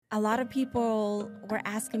a lot of people were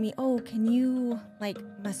asking me, oh, can you like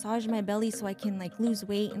massage my belly so I can like lose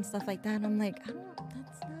weight and stuff like that? And I'm like,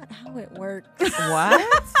 that's not how it works.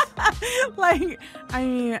 What? Like, I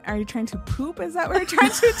mean, are you trying to poop? Is that what you're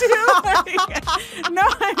trying to do? Like, no,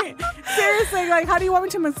 seriously, like, how do you want me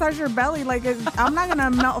to massage your belly? Like, I'm not going to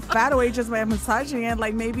melt fat away just by massaging it.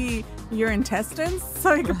 Like, maybe your intestines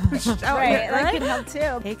so you can push it out. Right, that could help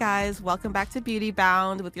too. Hey guys, welcome back to Beauty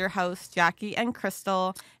Bound with your hosts, Jackie and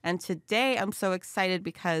Crystal. And today I'm so excited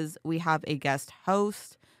because we have a guest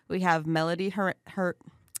host. We have Melody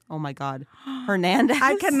oh my God, Hernandez.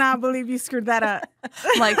 I cannot believe you screwed that up.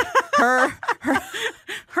 Like her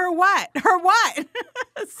what? Her what? Spit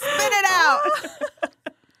it out.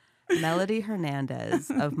 Melody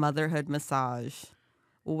Hernandez of Motherhood Massage.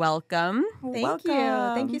 Welcome. Thank you.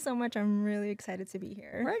 Thank you so much. I'm really excited to be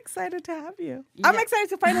here. We're excited to have you. Yeah. I'm excited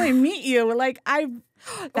to finally meet you. Like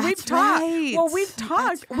we've talked. Right. Well, we've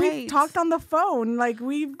talked. That's We've right. talked on the phone. Like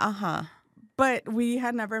we've Uh-huh. but we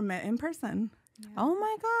had never met in person. Oh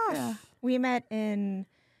my gosh. Yeah. We met in,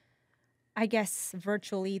 I guess,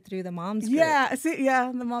 virtually through the moms group. Yeah,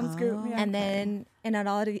 the moms group. Yeah. And then in a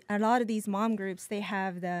lot of these mom groups, they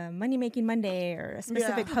have the Money Making Monday or a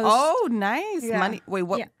specific host. Oh, nice. Yeah. Money. Wait,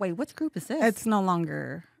 what? Yeah. Wait, which group is this? It's no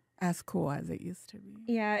longer as cool as it used to be.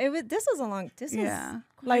 Yeah, this was quite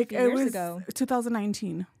Like a few it years was ago.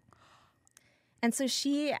 2019. And so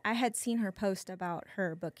I had seen her post about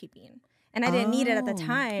her bookkeeping, and I didn't need it at the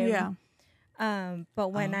time. Yeah. But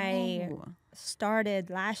when I Oh.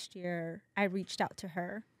 started last year, I reached out to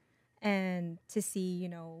her and to see,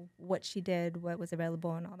 what she did, what was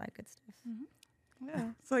available, and all that good stuff.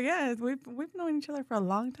 Yeah. So yeah, we've known each other for a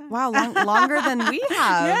long time. Wow, longer than we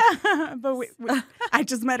have. Yeah, but I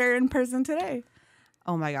just met her in person today.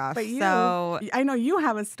 Oh my gosh. But So I know you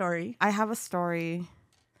have a story. I have a story.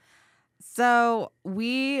 So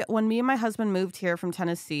when me and my husband moved here from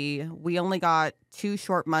Tennessee, we only got 2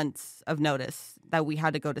 short months of notice that we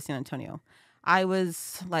had to go to San Antonio. I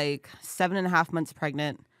was like 7.5 months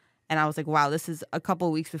pregnant, and I was like, wow, this is a couple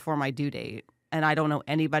of weeks before my due date. And I don't know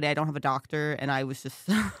anybody. I don't have a doctor. And I was just,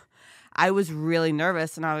 I was really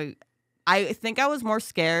nervous. And I think I was more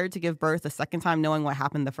scared to give birth the second time knowing what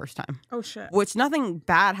happened the first time. Oh shit. Which nothing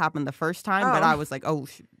bad happened the first time, but I was like, oh,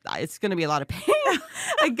 it's going to be a lot of pain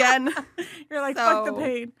again. You're like, fuck the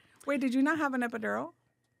pain. Wait, did you not have an epidural?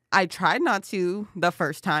 I tried not to the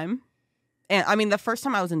first time. And I mean, the first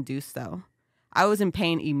time I was induced, though. I was in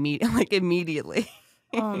pain immediately.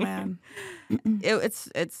 Oh, man. It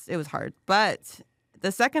was hard. But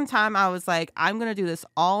the second time I was like, I'm going to do this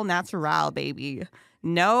all natural, baby.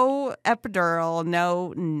 No epidural,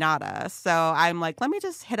 no nada. So I'm like, let me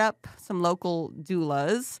just hit up some local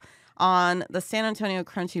doulas on the San Antonio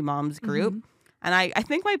Crunchy Moms group. Mm-hmm. And I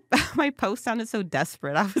think my post sounded so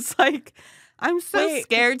desperate. I was like, I'm so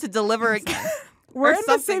scared to deliver again. We're in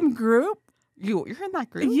the same group? You're in that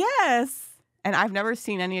group? Yes. And I've never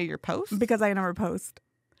seen any of your posts? Because I never post.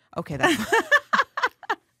 Okay, that's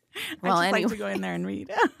well, I just like to go in there and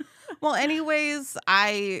read. Well, anyways,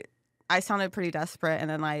 I sounded pretty desperate,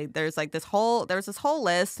 and then there's this whole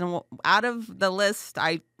list, and out of the list,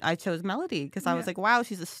 I chose Melody because I was like, wow,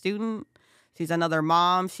 she's a student, she's another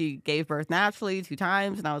mom, she gave birth naturally 2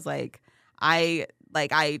 times, and I was like, I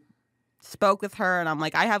spoke with her, and I'm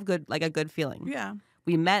like, I have a good feeling. Yeah,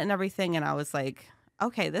 we met and everything, and I was like,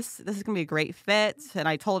 okay, this is gonna be a great fit, and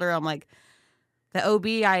I told her, I'm like, the OB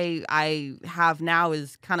I have now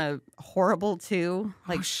is kind of horrible too.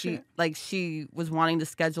 Like she was wanting to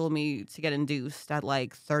schedule me to get induced at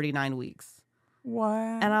 39 weeks. What?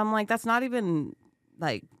 And I'm like, that's not even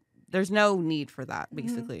there's no need for that,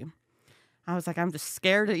 basically. Mm-hmm. I was like, I'm just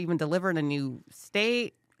scared to even deliver in a new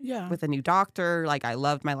state with a new doctor. I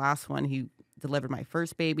loved my last one. He delivered my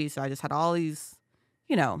first baby. So I just had all these,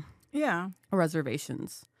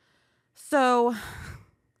 reservations. So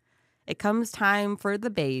it comes time for the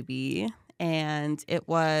baby, and it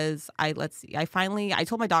was, I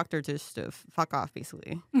told my doctor just to fuck off,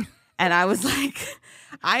 basically. And I was like,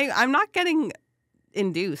 I'm not getting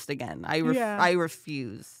induced again. I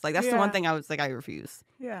refuse. That's the one thing I was like, I refuse.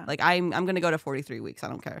 Yeah. I'm going to go to 43 weeks. I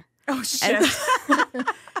don't care. Oh, shit.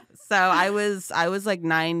 So I was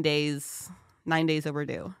 9 days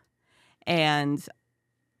overdue. And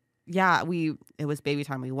yeah, it was baby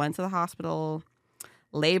time. We went to the hospital,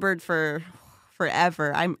 labored for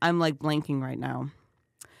forever. I'm blanking right now.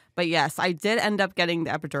 But yes, I did end up getting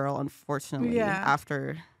the epidural, unfortunately,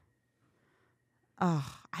 after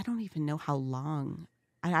I don't even know how long.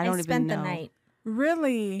 I don't even know. Spent the night.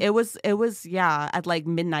 Really? It was at like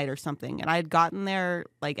midnight or something, and I had gotten there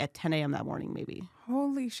like at 10 a.m. that morning, maybe.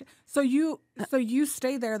 Holy shit! So you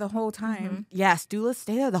stay there the whole time? Yes, doula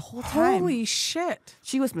stayed there the whole time. Holy shit!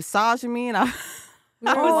 She was massaging me, and I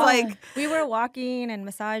We were, was like, we were walking and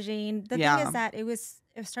massaging. The Yeah. thing is that it was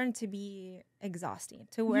starting to be exhausting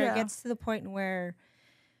to where Yeah. it gets to the point where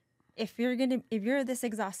if you're this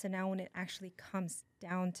exhausted now, when it actually comes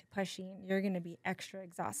down to pushing, you're gonna be extra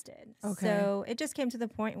exhausted. Okay. So it just came to the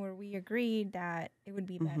point where we agreed that it would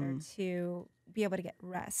be better to be able to get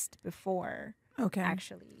rest before Okay.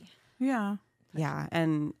 actually. Yeah. yeah.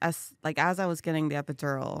 And as I was getting the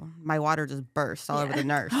epidural, my water just burst all over the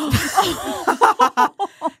nurse.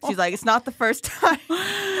 She's like, it's not the first time,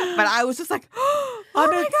 but I was just like, oh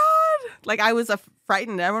my god! Like I was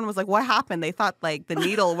frightened. Everyone was like, what happened? They thought like the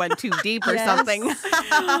needle went too deep or Yes. something.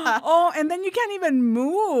 Oh, and then you can't even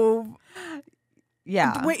move.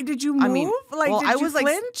 Yeah. Wait, did you move? I mean, like, well, did I you was, like,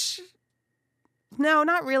 flinch? No,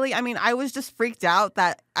 not really. I mean, I was just freaked out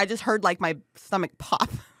that I just heard like my stomach pop.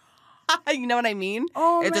 You know what I mean?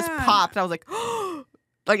 Oh, It just man. popped. I was like,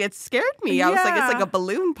 like it scared me. I was like, it's like Yeah. a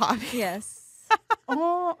balloon popping. Yes.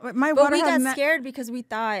 Oh, my But water we has got not- scared because we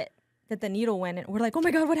thought that the needle went and we're like, oh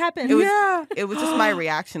my God, what happened? It was- Yeah. It was just my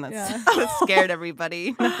reaction that Yeah. that scared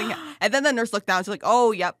everybody. Nothing. And then the nurse looked down. She's like,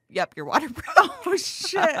 "Oh, yep, your water broke." Oh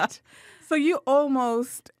shit! So you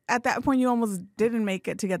almost at that point you almost didn't make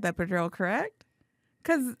it to get that epidural, correct?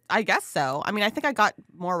 Because I guess so. I mean, I think I got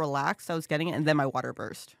more relaxed. I was getting it, and then my water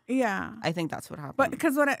burst. yeah, I think that's what happened. but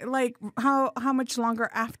because how much longer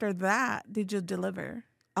after that did you deliver?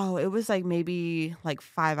 oh, it was like maybe like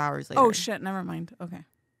 5 hours later. Oh shit! Never mind. Okay.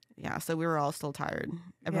 Yeah, so we were all still tired.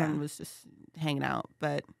 Everyone Yeah. was just hanging out.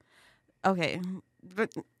 But okay,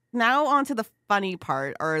 but now on to the funny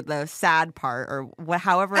part or the sad part or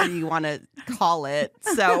however you want to call it.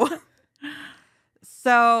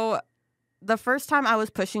 So the first time I was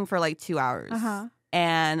pushing for like 2 hours. Uh-huh.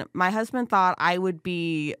 And my husband thought I would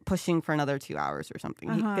be pushing for another 2 hours or something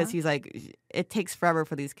Uh-huh. because he's like, it takes forever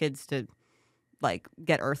for these kids to like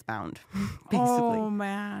get earthbound, basically. Oh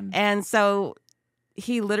man. And so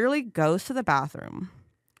he literally goes to the bathroom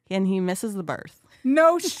and he misses the birth.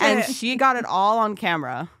 No shit. And she got it all on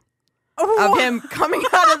camera Oh, of him coming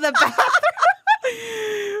out of the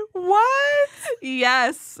bathroom. what?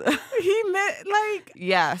 Yes. He meant like.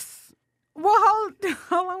 Yes. Well,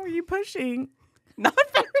 how long were you pushing? Not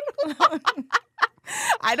very long.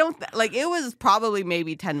 I don't like it was probably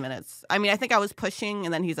maybe 10 minutes. I mean, I think I was pushing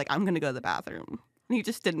and then he's like, I'm going to go to the bathroom. And he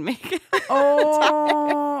just didn't make it.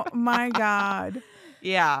 Oh my god.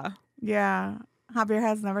 Yeah. Yeah. Javier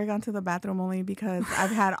has never gone to the bathroom only because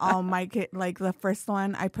I've had all my kid, like the first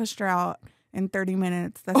one, I pushed her out in 30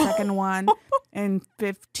 minutes. The second one in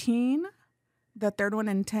 15. The third one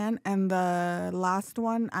in 10. And the last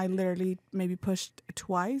one, I literally maybe pushed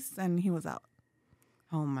twice and he was out.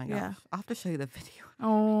 Oh my gosh. Yeah. I'll have to show you the video.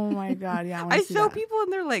 Oh my God. Yeah. wanna I see show that. people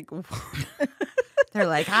and they're like, they're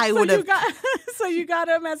like, I So would you have. got, so you got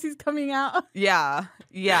him as he's coming out. Yeah.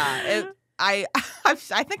 Yeah. I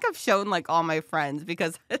think I've shown like all my friends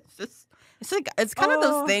because it's like, it's kind of Oh.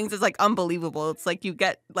 those things. It's like unbelievable. It's like you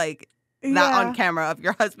get like that Yeah. on camera of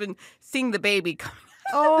your husband seeing the baby coming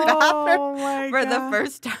Oh my for God. the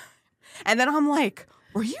first time. And then I'm like,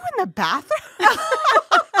 were you in the bathroom?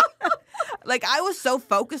 Like I was so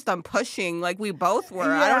focused on pushing, like we both were.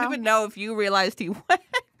 I don't Yeah. even know if you realized he went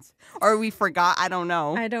or we forgot. I don't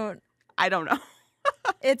know. I don't. I don't know.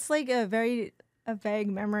 It's like a vague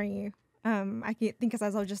memory. I can't think because I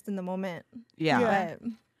was just in the moment. Yeah. Yeah.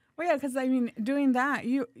 But Well, yeah, because I mean, doing that,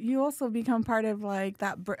 you also become part of like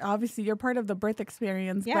that. Obviously, you're part of the birth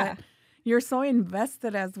experience, Yeah. but you're so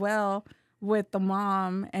invested as well with the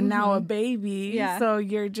mom and now a baby. Yeah. So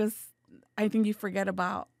you're just, I think you forget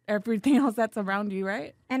about everything else that's around you,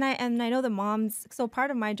 right? and I know the moms. So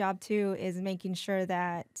part of my job too is making sure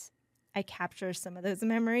that I capture some of those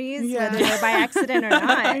memories, Yeah. whether they're by accident or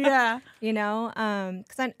not. Yeah. You know,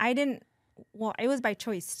 because I didn't. Well, it was by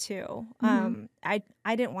choice too. I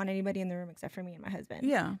didn't want anybody in the room except for me and my husband.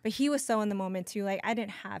 Yeah. But he was so in the moment too. Like I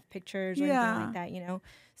didn't have pictures or Yeah. anything like that, you know.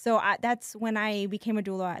 So that's when I became a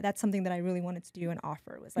doula. That's something that I really wanted to do and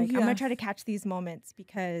offer. Was like I'm gonna Yes. try to catch these moments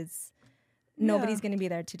because nobody's Yeah. gonna be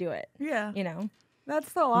there to do it. Yeah. You know.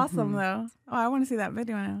 That's so awesome, though. Oh, I want to see that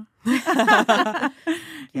video now. Yes.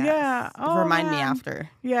 Yeah. Oh, Remind me man. after.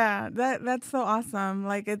 Yeah, that's so awesome.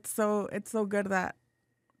 Like it's so good that,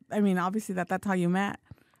 I mean, obviously that's how you met.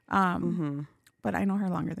 But I know her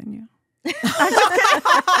longer than you.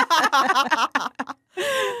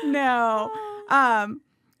 No.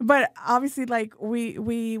 But obviously, like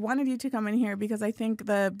we wanted you to come in here because I think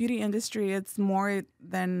the beauty industry, it's more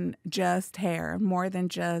than just hair, more than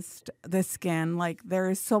just the skin. Like there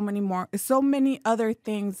is so many other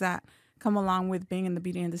things that come along with being in the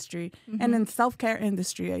beauty industry and in self-care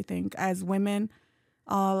industry. I think as women,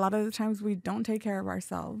 a lot of the times we don't take care of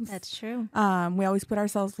ourselves. That's true. We always put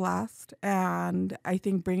ourselves last, and I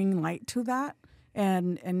think bringing light to that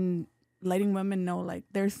and letting women know, like,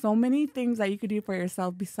 there's so many things that you could do for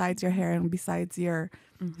yourself besides your hair and besides your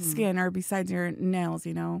skin or besides your nails,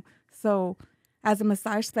 you know. So as a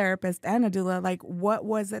massage therapist and a doula, like, what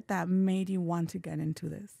was it that made you want to get into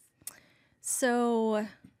this? So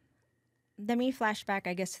let me flash back,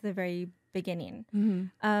 I guess, to the very beginning.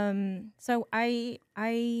 So I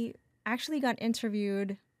actually got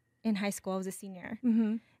interviewed in high school. I was a senior.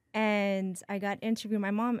 And I got interviewed.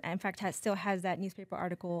 My mom, in fact, still has that newspaper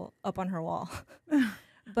article up on her wall.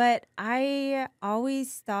 But I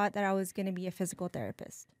always thought that I was going to be a physical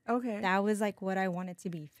therapist. Okay. That was like what I wanted to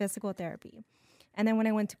be, physical therapy. And then when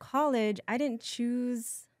I went to college, I didn't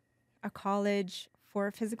choose a college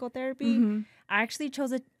for physical therapy. I actually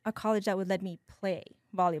chose a college that would let me play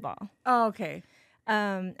volleyball. Oh, okay.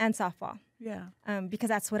 And softball. Yeah. Because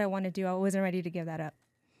that's what I want to do. I wasn't ready to give that up.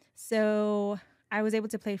 So I was able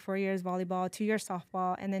to play 4 years volleyball, 2 years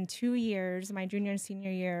softball, and then 2 years, my junior and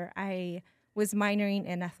senior year, I was minoring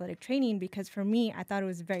in athletic training because for me, I thought it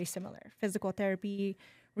was very similar. Physical therapy,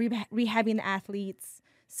 rehabbing the athletes.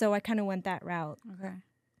 So I kind of went that route. Okay.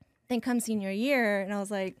 Then come senior year, and I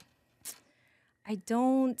was like,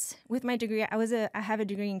 with my degree, I have a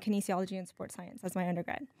degree in kinesiology and sports science as my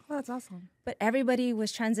undergrad. Oh, that's awesome. But everybody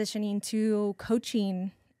was transitioning to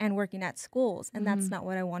coaching and working at schools, and that's not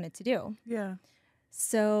what I wanted to do. Yeah.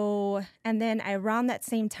 So, and then around that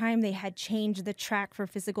same time, they had changed the track for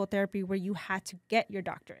physical therapy where you had to get your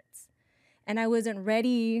doctorates. And I wasn't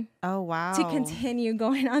ready to continue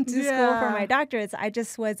going on to school for my doctorates. I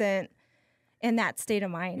just wasn't in that state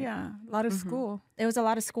of mind. Yeah, a lot of school. It was a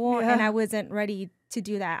lot of school, and I wasn't ready to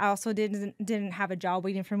do that. I also didn't have a job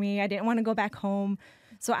waiting for me. I didn't want to go back home.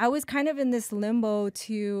 So I was kind of in this limbo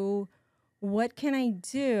to what can I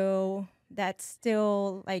do that's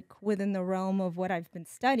still like within the realm of what I've been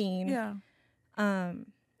studying. Yeah.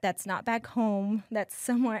 That's not back home. That's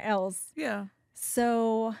somewhere else. Yeah.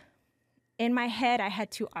 So in my head, I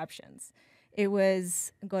had two options. It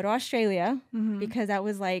was go to Australia because that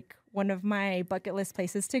was like one of my bucket list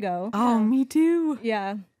places to go. Oh, me too.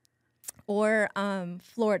 Yeah. Or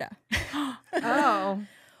Florida. Oh.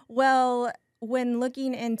 Well, when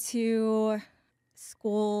looking into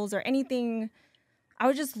schools or anything, I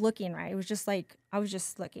was just looking, right? It was just like, I was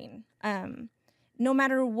just looking. No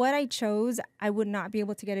matter what I chose, I would not be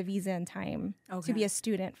able to get a visa in time to be a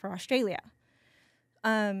student for Australia.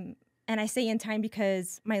 And I say in time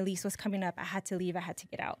because my lease was coming up. I had to leave. I had to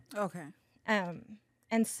get out. Okay.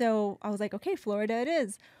 And so I was like, okay, Florida it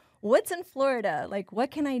is. What's in Florida? Like, what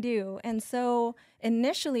can I do? And so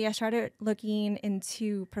initially I started looking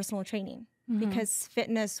into personal training because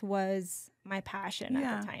fitness was my passion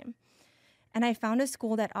at the time. And I found a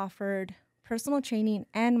school that offered personal training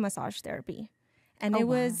and massage therapy. And it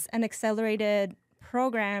was an accelerated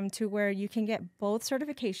program to where you can get both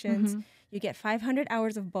certifications. You get 500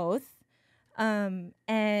 hours of both.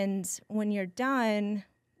 And when you're done,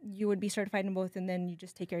 you would be certified in both, and then you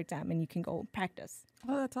just take your exam and you can go practice.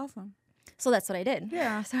 Oh, that's awesome. So that's what I did.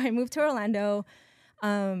 Yeah. So I moved to Orlando.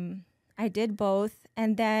 I did both.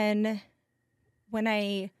 And then when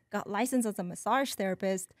I got licensed as a massage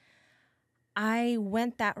therapist, I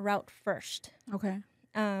went that route first. Okay.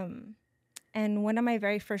 And one of my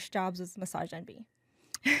very first jobs was Massage Envy.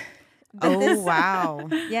 Wow.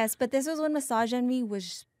 Yes, but this was when Massage Envy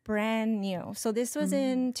was brand new. So this was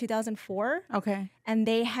in 2004. Okay. And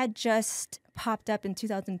they had just popped up in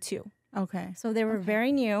 2002. Okay. So they were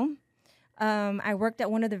very new. I worked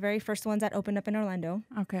at one of the very first ones that opened up in Orlando.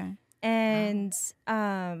 Okay. And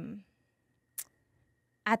at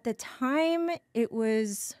the time, it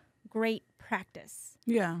was great practice.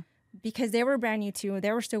 Yeah. Because they were brand new too.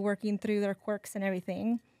 They were still working through their quirks and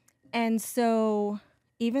everything. And so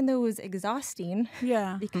even though it was exhausting,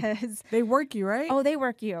 because they work you, right? Oh, they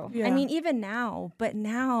work you. Yeah. I mean, even now, but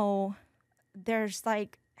now there's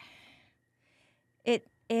like,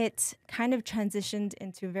 it kind of transitioned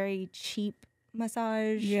into very cheap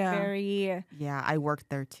massage. Yeah. Yeah, I worked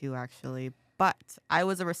there too, actually. But I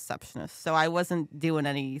was a receptionist, so I wasn't doing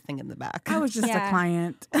anything in the back. I was just a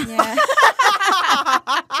client. Yeah.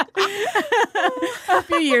 A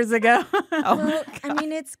few years ago. Well, I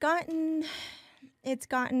mean, it's gotten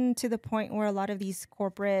to the point where a lot of these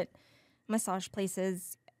corporate massage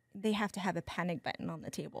places, they have to have a panic button on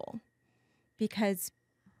the table because,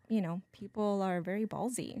 people are very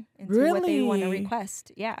ballsy into what they want to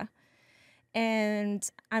request. Yeah. And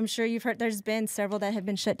I'm sure you've heard there's been several that have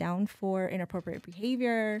been shut down for inappropriate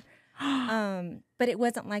behavior. But it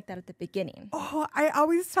wasn't like that at the beginning. Oh, I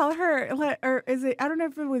always tell her, or is it, I don't know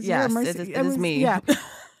if it was you or Mercy. It is me. Yeah.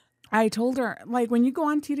 I told her, when you go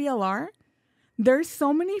on TDLR, there's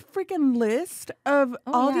so many freaking lists of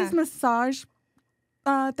these massage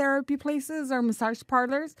therapy places or massage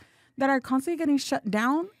parlors that are constantly getting shut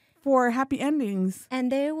down for happy endings.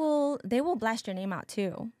 And they will blast your name out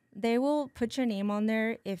too. They will put your name on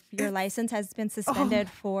there if your license has been suspended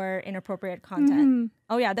for inappropriate content. Mm-hmm.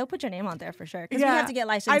 Oh yeah, they'll put your name on there for sure because we have to get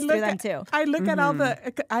licensed through them too. I look at all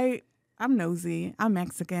the I'm nosy. I'm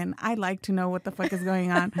Mexican. I like to know what the fuck is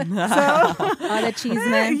going on. So, the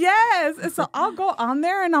cheeseman. Yes. So I'll go on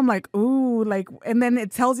there and I'm like, ooh, and then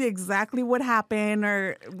it tells you exactly what happened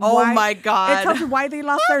or oh my God. It tells you why they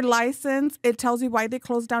lost their license. It tells you why they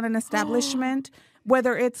closed down an establishment,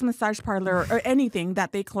 whether it's massage parlor or anything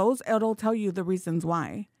that they close. It'll tell you the reasons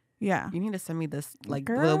why. Yeah. You need to send me this,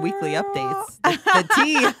 the weekly updates. The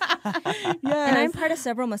tea. Yes. And I'm part of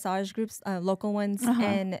several massage groups, local ones,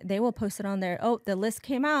 and they will post it on there. Oh, the list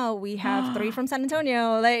came out. We have 3 from San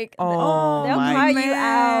Antonio. They'll call you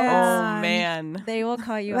out. Oh, man. They will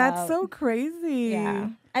call you out. That's so crazy. Yeah.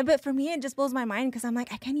 But for me, it just blows my mind because I'm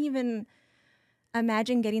like, I can't even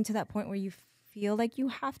imagine getting to that point where you feel like you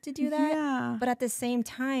have to do that. Yeah. But at the same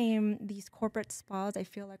time, these corporate spas, I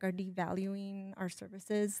feel like, are devaluing our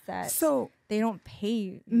services that they don't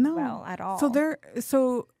pay well at all.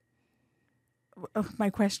 My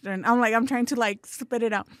question, I'm trying to spit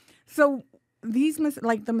it out. So these,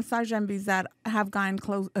 the massage MBs that have gotten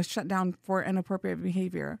shut down for inappropriate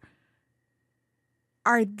behavior,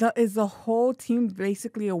 is the whole team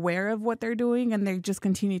basically aware of what they're doing and they just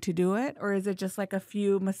continue to do it? Or is it just a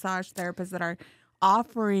few massage therapists that are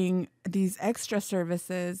offering these extra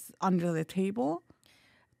services under the table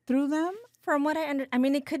through them? From what I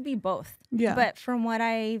mean, it could be both. Yeah. But from what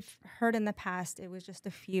I've heard in the past, it was just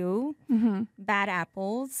a few bad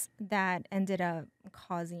apples that ended up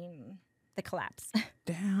causing the collapse.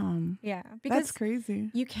 Damn. Yeah. Because that's crazy.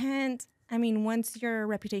 You can't, once your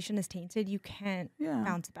reputation is tainted, you can't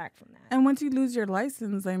bounce back from that. And once you lose your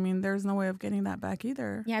license, there's no way of getting that back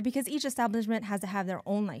either. Yeah, because each establishment has to have their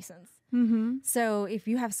own license. Mm-hmm. So if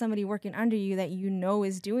you have somebody working under you that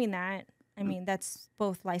is doing that, that's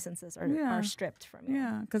both licenses are stripped from you.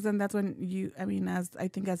 Yeah, because then that's when you, as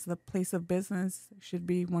the place of business, should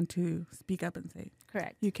be one to speak up and say,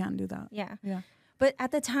 correct, you can't do that. Yeah. Yeah. But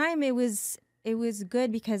at the time, it was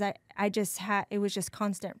good because it was just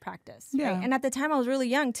constant practice. Yeah. Right? And at the time, I was really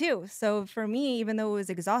young too. So for me, even though it was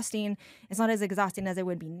exhausting, it's not as exhausting as it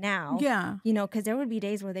would be now. Yeah. Because there would be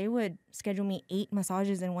days where they would schedule me 8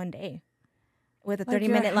 massages in one day with a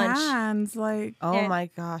 30-minute lunch. Hands, oh my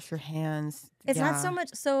gosh, your hands. It's not so much.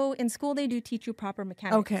 So in school, they do teach you proper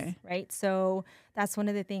mechanics. Okay. Right. So that's one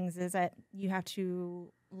of the things is that you have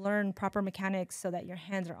to learn proper mechanics so that your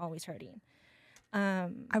hands are always hurting.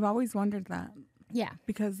 I've always wondered that. Yeah.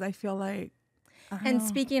 Because I feel like. And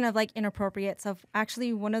speaking of inappropriate stuff,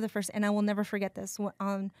 actually one of the first, and I will never forget this, it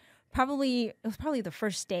was probably the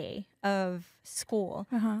first day of school.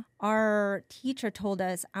 Our teacher told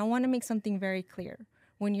us, I want to make something very clear.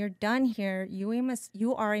 When you're done here,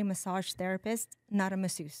 you are a massage therapist, not a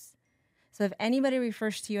masseuse. So if anybody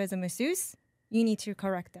refers to you as a masseuse, you need to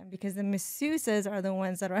correct them because the masseuses are the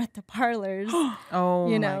ones that are at the parlors. Oh,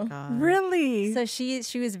 my God. Really? So she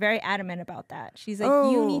was very adamant about that. She's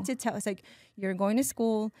like, you need to tell us, you're going to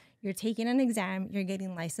school, you're taking an exam, you're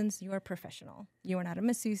getting licensed, you are a professional. You are not a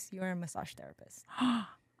masseuse, you are a massage therapist.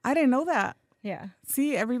 I didn't know that. Yeah.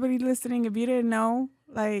 See, everybody listening, if you didn't know,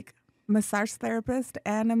 massage therapist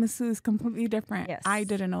and a masseuse, completely different. Yes. I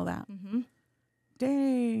didn't know that. Mm-hmm.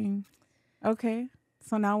 Dang. Okay.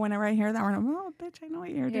 So now whenever I hear that, I'm like, oh, bitch, I know what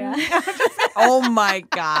you're doing. Yeah. Oh, my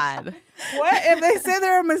God. What? If they say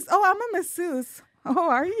they're I'm a masseuse. Oh,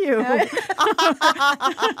 are you?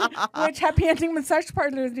 Which happy ending massage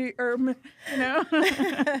parlors do you, Oh,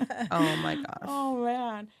 my gosh. Oh,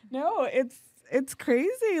 man. No, it's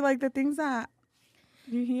crazy, the things that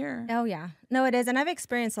you hear. Oh, yeah. No, it is. And I've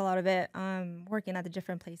experienced a lot of it working at the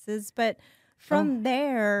different places. But from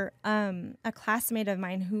there, a classmate of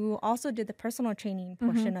mine who also did the personal training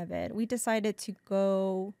portion of it, we decided to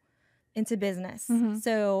go into business.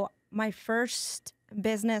 So my first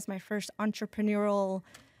business, my first entrepreneurial,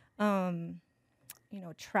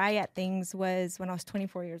 try at things was when I was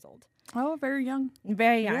 24 years old. Oh, very young.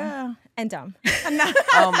 Very young. Yeah. And dumb.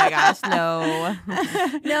 Oh my gosh, no.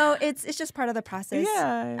 No, it's just part of the process.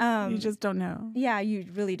 Yeah. You just don't know. Yeah, you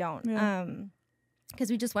really don't. Yeah. Because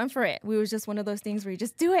we just went for it. We was just one of those things where you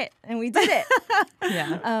just do it, and we did it.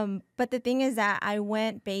 Yeah. But the thing is that I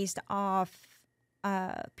went based off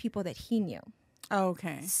people that he knew. Oh,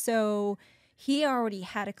 okay. So he already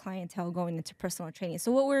had a clientele going into personal training.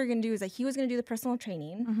 So what we were going to do is that he was going to do the personal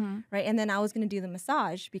training, right? And then I was going to do the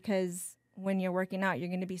massage, because when you're working out, you're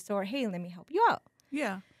going to be sore. Hey, let me help you out.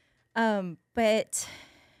 Yeah. But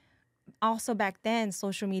also back then,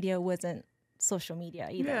 social media wasn't social media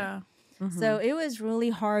either. Yeah. So it was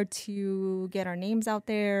really hard to get our names out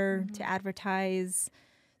there, to advertise,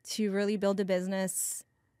 to really build a business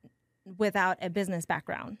without a business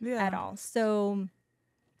background at all. So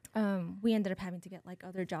we ended up having to get like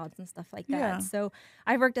other jobs and stuff like that. Yeah. So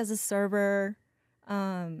I worked as a server.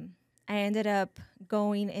 I ended up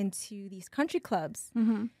going into these country clubs.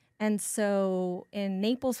 And so in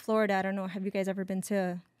Naples, Florida, I don't know, have you guys ever been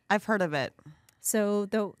to? I've heard of it. So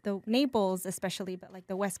the Naples especially, but like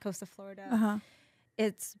the west coast of Florida,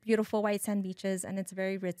 it's beautiful white sand beaches, and it's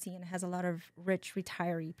very ritzy, and it has a lot of rich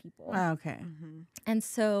retiree people. Oh, okay. And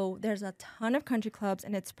so there's a ton of country clubs,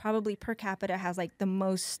 and it's probably per capita has like the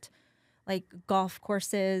most like golf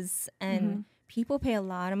courses, and people pay a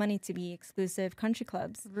lot of money to be exclusive country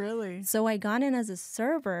clubs. Really? So I got in as a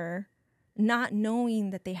server, not knowing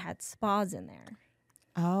that they had spas in there.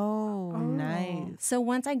 Oh, nice. So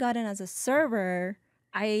once I got in as a server,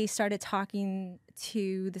 I started talking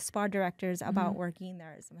to the spa directors about working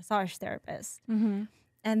there as a massage therapist. And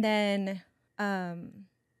then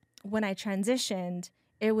when I transitioned,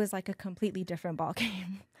 it was like a completely different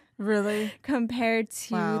ballgame. Really? Compared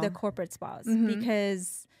to the corporate spas,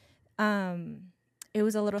 because it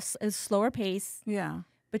was it was slower pace. Yeah.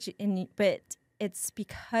 But it's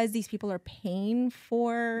because these people are paying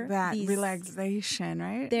for That these, relaxation,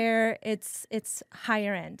 right? it's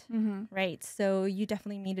higher end, right? So you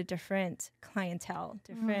definitely meet a different clientele,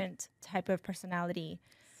 different type of personality.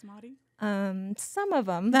 Snotty? Some of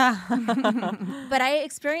them. But I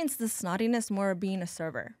experienced the snottiness more being a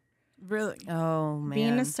server. Really? Oh, man.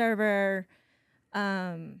 Being a server,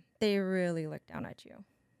 they really look down at you.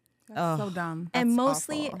 That's so dumb. And That's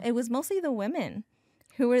it awful. was mostly the women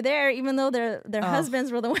who were there, even though their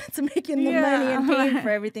husbands were the ones making the money and paying for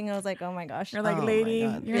everything. I was like, oh my gosh. You're like, Oh my lady,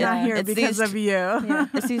 God. you're not here It's because these of you.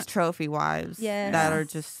 It's these trophy wives that are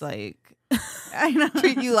just like, I know.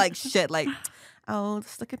 treat you like shit. Like, oh,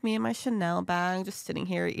 just look at me in my Chanel bag, just sitting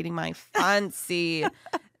here eating my fancy,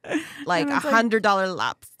 like $100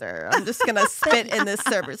 lobster. I'm just gonna spit in this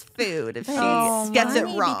server's food if she gets it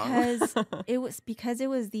wrong. Because it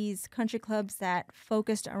was these country clubs that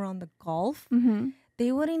focused around the golf.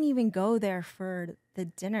 They wouldn't even go there for the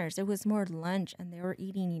dinners. It was more lunch, and they were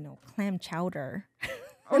eating, clam chowder.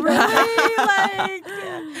 Really? Like,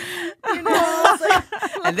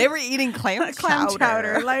 And they were eating clam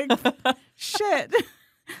chowder. Like, shit.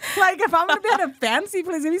 Like, if I'm gonna be at a fancy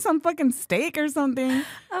place, give me some fucking steak or something.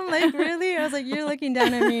 I'm like, really? I was like, you're looking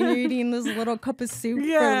down at me and you're eating this little cup of soup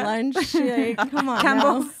for lunch. Like, come on,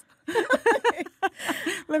 Campbell's.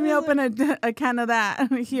 Let me open a can of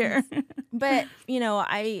that here. But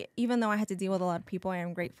even though I had to deal with a lot of people, I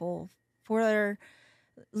am grateful for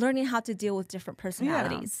learning how to deal with different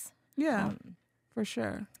personalities. Yeah, for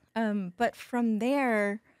sure. But from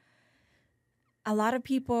there, a lot of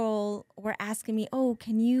people were asking me, oh,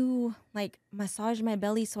 can you like massage my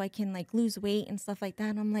belly so I can like lose weight and stuff like that?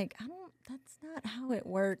 And I'm like, that's not how it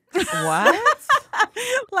works. What?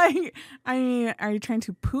 Like, I mean, are you trying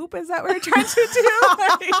to poop? Is that what you're trying to do?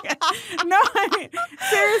 Like, no,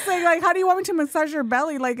 seriously, like, how do you want me to massage your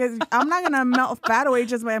belly? Like, I'm not going to melt fat away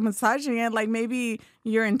just by massaging it. Like, maybe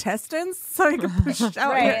your intestines so you can push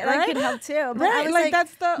out. Right, that could help too. But I was like,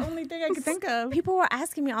 that's the only thing I could think of. People were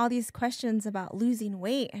asking me all these questions about losing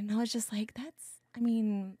weight, and I was just like, that's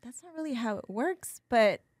not really how it works.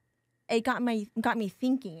 But it got me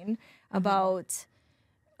thinking about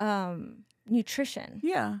nutrition.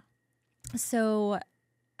 Yeah. So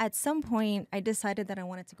at some point, I decided that I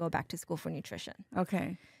wanted to go back to school for nutrition.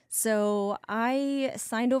 Okay. So I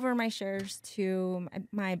signed over my shares to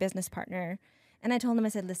my business partner, and I told him, I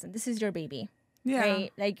said, listen, this is your baby. Yeah.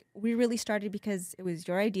 Right? Like, we really started because it was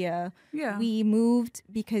your idea. Yeah. We moved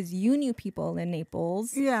because you knew people in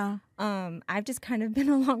Naples. Yeah. I've just kind of been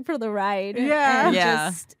along for the ride. Yeah. And Yeah.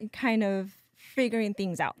 just kind of figuring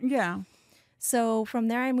things out. Yeah. So from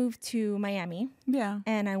there, I moved to Miami. Yeah.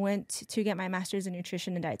 And I went to get my master's in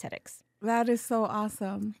nutrition and dietetics. That is so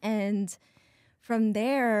awesome. And from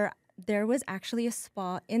there, there was actually a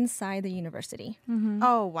spa inside the university.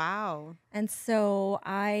 Oh, wow. And so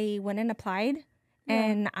I went and applied,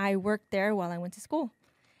 and I worked there while I went to school.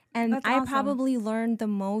 And That's I awesome. probably learned the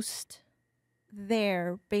most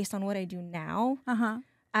there based on what I do now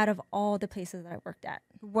out of all the places that I worked at.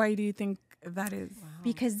 Why do you think that is?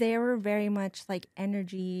 Because they were very much like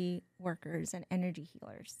energy workers and energy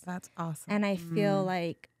healers. That's awesome. And I feel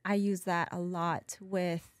like I use that a lot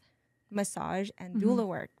with massage and doula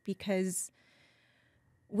work, because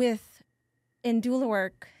in doula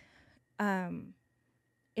work,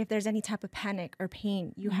 if there's any type of panic or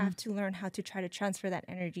pain, you have to learn how to try to transfer that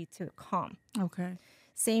energy to calm. Okay.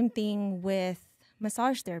 Same thing with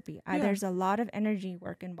massage therapy. There's a lot of energy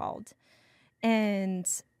work involved. And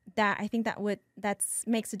that I think that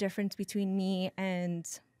makes a difference between me and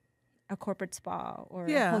a corporate spa or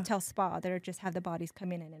a hotel spa that are just have the bodies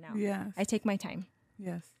come in and out. Yes. I take my time.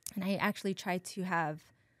 Yes. And I actually try to have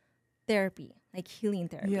therapy, like healing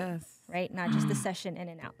therapy. Yes. Right? Not just a session in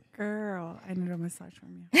and out. Girl, I need a massage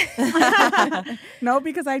from you. No,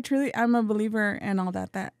 because I'm a believer in all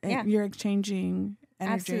that you're exchanging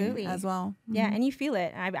energy as well. Yeah, and you feel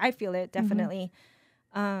it. I feel it, definitely.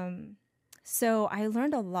 So I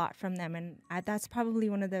learned a lot from them, and that's probably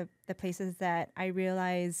one of the places that I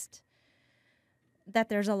realized that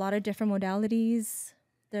there's a lot of different modalities.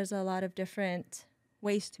 There's a lot of different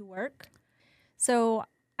ways to work. So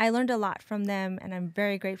I learned a lot from them, and I'm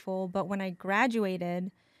very grateful. But when I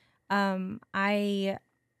graduated, I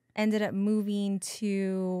ended up moving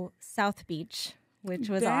to South Beach, which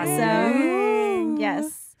was awesome.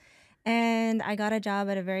 Yes. And I got a job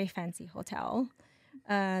at a very fancy hotel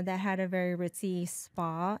that had a very ritzy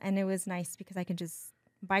spa. And it was nice because I could just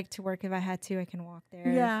bike to work if I had to. I can walk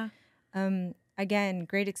there. Yeah. Again,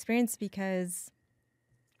 great experience because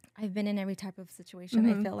I've been in every type of situation,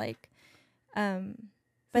 I feel like.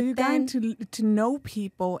 But you got to know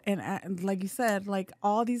people, and like you said, like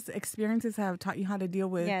all these experiences have taught you how to deal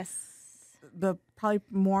with the probably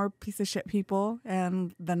more piece of shit people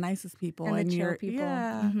and the nicest people and the chill people.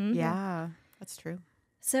 Yeah, that's true.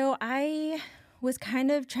 So I was kind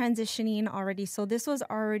of transitioning already. So this was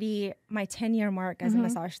already my 10-year mark as a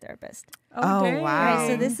massage therapist. Oh, wow. Right,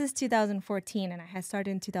 so this is 2014, and I had started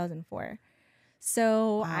in 2004.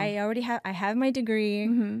 So I already have my degree.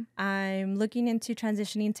 I'm looking into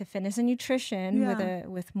transitioning to fitness and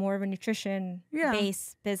nutrition with more of a nutrition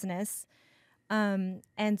based business.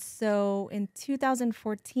 And so in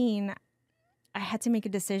 2014, I had to make a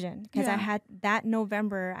decision because I had that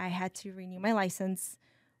November, I had to renew my license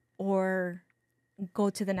or go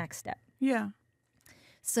to the next step. Yeah.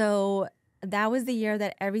 So that was the year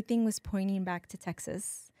that everything was pointing back to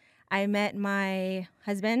Texas. I met my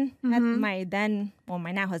husband, my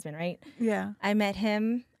now husband, right? Yeah. I met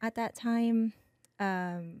him at that time.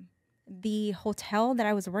 The hotel that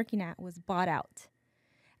I was working at was bought out.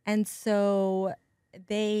 And so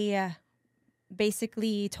they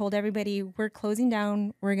basically told everybody, we're closing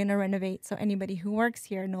down, we're going to renovate. So anybody who works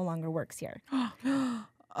here no longer works here.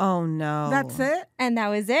 Oh, no. That's it? And that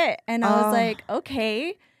was it. And I was like,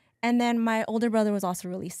 okay. And then my older brother was also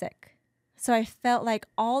really sick. So I felt like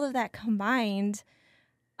all of that combined,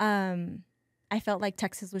 I felt like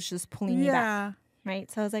Texas was just pulling me back, right?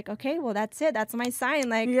 So I was like, okay, well, that's it. That's my sign.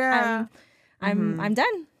 Like, I'm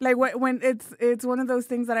done. Like when it's one of those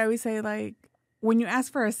things that I always say, like when you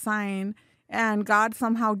ask for a sign and God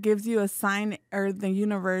somehow gives you a sign, or the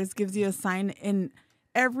universe gives you a sign in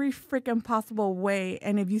every freaking possible way,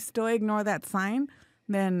 and if you still ignore that sign,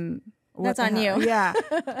 then that's on you. Yeah.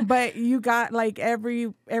 But you got like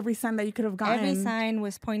every sign that you could have gotten. Every sign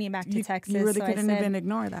was pointing back to Texas. You really couldn't even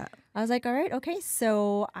ignore that. I was like, all right, okay.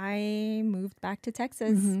 So I moved back to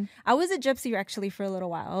Texas. I was a gypsy actually for a little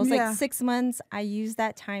while. I was like 6 months. I used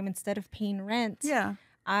that time instead of paying rent. Yeah.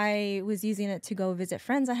 I was using it to go visit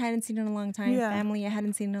friends I hadn't seen in a long time, family I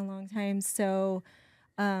hadn't seen in a long time. So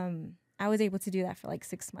I was able to do that for like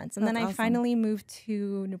 6 months. And then I finally moved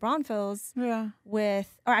to New Braunfels San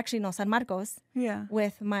Marcos,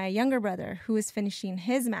 with my younger brother who was finishing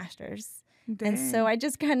his master's. Dang. And so I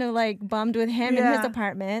just kind of like bummed with him in his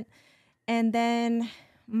apartment. And then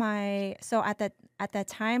at that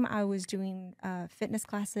time I was doing fitness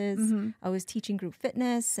classes. I was teaching group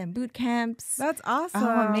fitness and boot camps. That's awesome.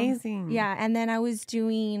 Oh, amazing. Yeah. And then I was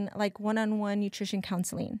doing like one-on-one nutrition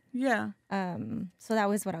counseling. Yeah. So that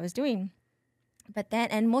was what I was doing. But then,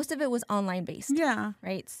 and most of it was online based. Yeah.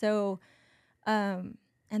 Right. So, and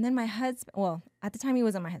then my husband, well, at the time he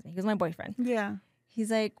wasn't my husband. He was my boyfriend. Yeah. He's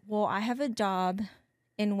like, well, I have a job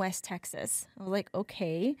in West Texas. I was like,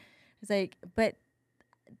 okay. He's like, but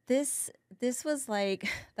this was like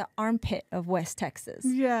the armpit of West Texas.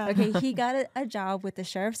 Yeah. Okay, he got a job with the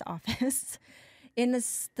sheriff's office in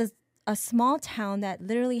a small town that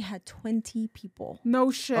literally had 20 people.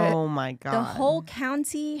 No shit. Oh my God. The whole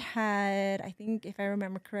county had, I think, if I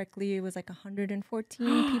remember correctly, it was like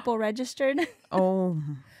 114 people registered. Oh.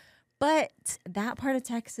 But that part of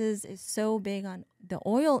Texas is so big on the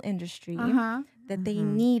oil industry that they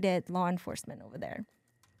needed law enforcement over there.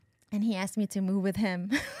 And he asked me to move with him.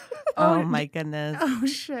 Oh my goodness. Oh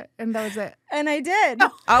shit. And that was it. And I did.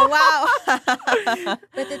 Oh wow.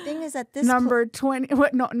 But the thing is that this Number 20,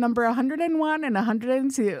 number 101 and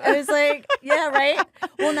 102. it was like, yeah, right?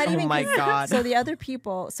 Well, not even. Oh my 'cause- God. So the other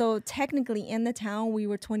people, so technically in the town, we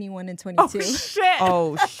were 21 and 22. Oh shit.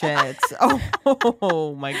 Oh shit.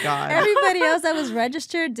 Oh my God. Everybody else that was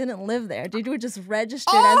registered didn't live there. They were just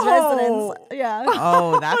registered as residents. Yeah.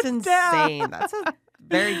 Oh, that's insane. That's a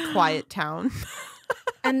very quiet town.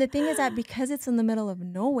 And the thing is that because it's in the middle of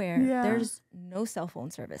nowhere, Yeah. there's no cell phone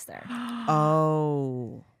service there.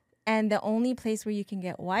 Oh. And the only place where you can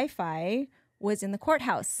get Wi-Fi was in the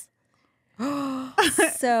courthouse. So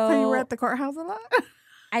So you were at the courthouse a lot?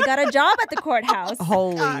 I got a job at the courthouse.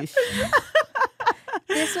 Holy shit.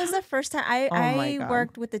 This was the first time Oh my I God.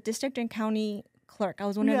 worked with the district and county clerk. I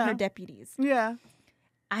was one of Yeah. her deputies. Yeah.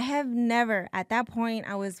 I have never, at that point,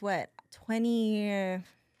 I was 29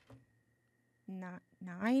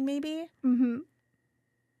 maybe? Mm-hmm.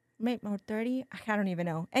 Maybe or 30? I don't even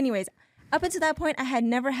know. Anyways, up until that point, I had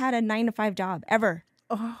never had a 9-to-5 job, ever.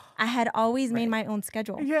 Oh, I had always made my own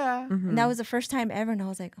schedule. yeah. And that was the first time ever. And I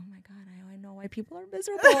was like, oh my God, I know why people are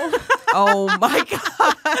miserable. Oh my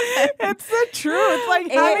God. It's the truth. Like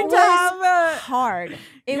It having to was have hard.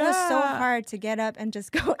 It was so Yeah. hard to get up and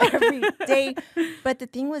just go every day. But the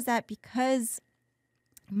thing was that because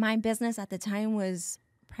my business at the time was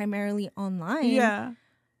primarily online, Yeah.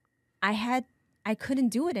 I couldn't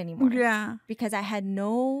do it anymore. Yeah. Because I had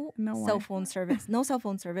no No cell Wi-Fi. phone service,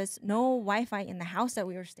 no Wi-Fi in the house that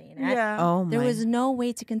we were staying at. Yeah. Oh my. There was no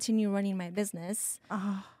way to continue running my business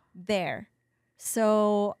Oh, there.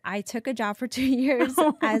 So I took a job for 2 years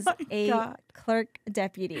Oh as my a God. clerk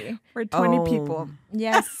deputy. for 20 Oh. people.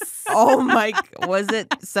 Yes. Oh my. Was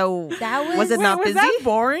it so? That was, Was it not was busy? that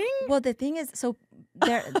boring? Well, the thing is, so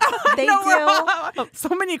they No, do. so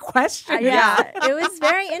many questions. Yeah, it was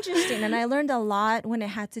very interesting, and I learned a lot when it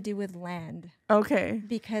had to do with land Okay.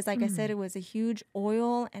 because, like I said, it was a huge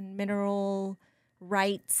oil and mineral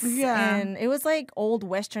rights. Yeah. And it was like old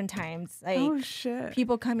Western times, like Oh shit.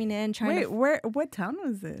 people coming in trying Wait, to. what town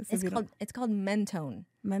was this? if you don't- It's called Mentone.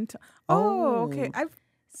 Mental. Oh. Oh, okay. I've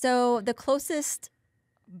So the closest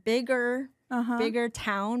bigger uh-huh.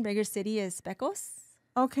 town, bigger city is Pecos.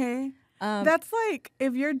 Okay. That's like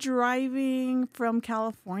if you're driving from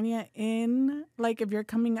California like if you're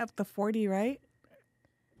coming up the 40, right?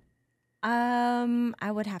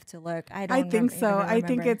 I would have to look. I don't. I think so. even I think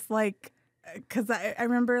remember. it's like, because I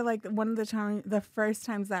remember like one of the first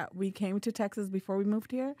times that we came to Texas before we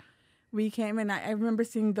moved here, we came and I remember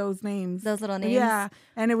seeing those names. Those little names? Yeah.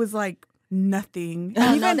 And it was like nothing.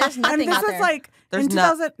 Oh, no, there's nothing And this out was there. like There's in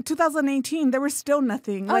 2018, there was still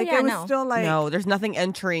nothing. Oh, Like yeah, it was no. still like. No, there's nothing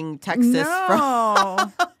entering Texas No.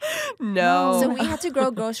 No. So we had to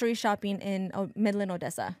go grocery shopping in Midland,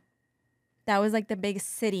 Odessa. That was like the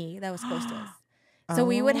biggest city that was close to us. So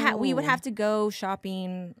we would have to go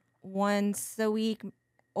shopping once a week,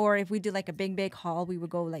 or if we do like a big haul, we would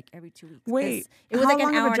go like every 2 weeks. 'Cause Wait, it was how like an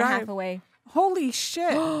long of a hour and a half drive? away Holy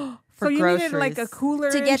shit. For So you needed like a groceries.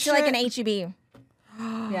 cooler to and get to like an shit? HEB.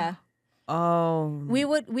 Yeah, Oh.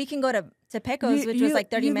 we can go to Pecos, which was like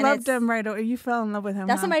 30 you minutes. loved him right away. You fell in love with him.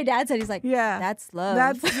 That's huh? what my dad said. He's like, Yeah. that's love.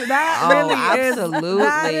 That Oh, really is. absolutely.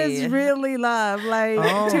 That is really love. Like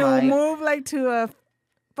Oh to my- move like to a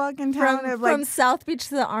fucking town of like from South Beach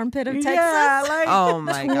to the armpit of Texas. yeah, like Oh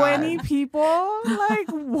my 20 God. people. Like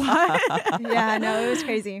what? Yeah, no, it was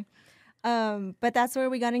crazy. But that's where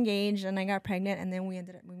we got engaged, and I got pregnant, and then we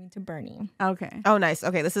ended up moving to Bernie. Okay. Oh, nice.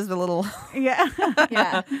 Okay, this is the little. Yeah.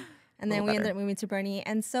 Yeah, and then Little we ended better. up moving to Bernie,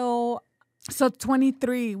 and so So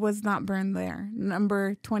 23 was not burned there.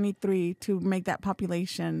 Number 23 to make that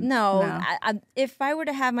population. no, if I were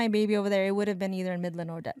to have my baby over there, it would have been either in Midland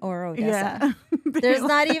or Odessa. Yeah. There's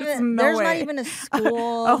not even no there's not way. even a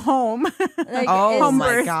school. a home. Like, Oh it's- my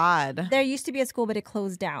birth. God. There used to be a school, but it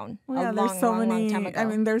closed down Yeah, a there's long, so long, many. long time ago. I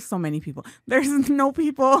mean, there's so many people. There's no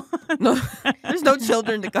people. No, there's no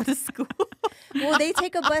children to go to school. well, they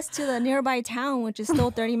take a bus to the nearby town, which is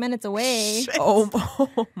still 30 minutes away. Oh.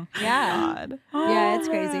 Yeah. God. Yeah, it's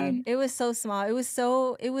crazy. man. It was so small. It was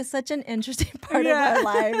such an interesting part of our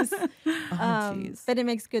lives. Jeez. But it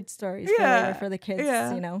makes good stories for later for the kids,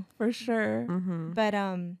 Yeah. you know. For sure. But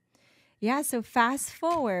yeah, so fast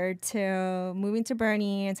forward to moving to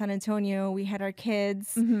Bernie and San Antonio, we had our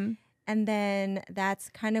kids. And then that's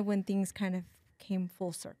kind of when things kind of came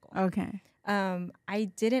full circle. Okay.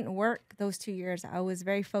 I didn't work those 2 years. I was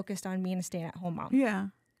very focused on being a stay-at-home mom. Yeah.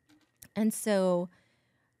 And so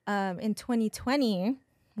in 2020,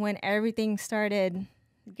 when everything started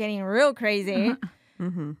getting real crazy,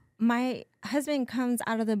 my husband comes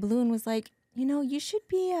out of the blue and was like, you know, you should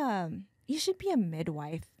be a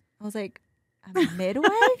midwife. I was like, a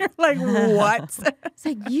midwife? Like what? It's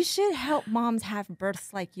like, you should help moms have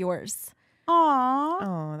births like yours. Aw.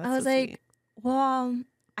 Oh, that's I was so like, sweet. well,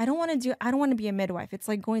 I don't want to be a midwife. It's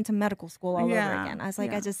like going to medical school all over again. I was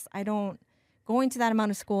like, going to that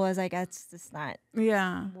amount of school is like, that's just not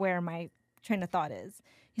Yeah. where my train of thought is.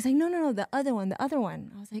 He's like, no, the other one.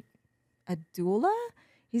 I was like, a doula?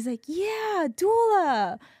 He's like, yeah,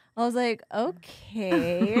 doula. I was like,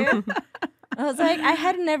 okay. I was like, I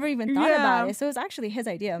had never even thought about it. So it was actually his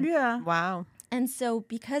idea. Yeah. Wow. And so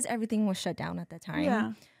because everything was shut down at the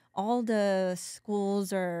time, all the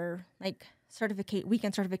schools or like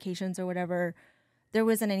weekend certifications or whatever, there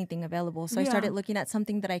wasn't anything available. So I started looking at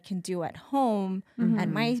something that I can do at home at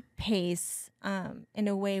my pace, in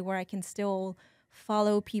a way where I can still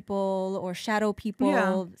follow people or shadow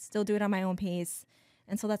people, still do it on my own pace.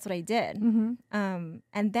 And so that's what I did. And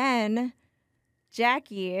then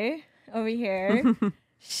Jackie over here,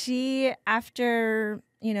 she, after,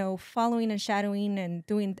 you know, following and shadowing and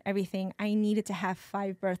doing everything, I needed to have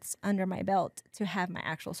 5 births under my belt to have my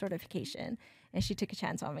actual certification. And she took a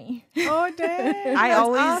chance on me. Oh, dang. I That's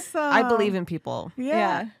always, awesome. I believe in people.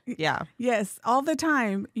 Yeah. Yeah. Yes, all the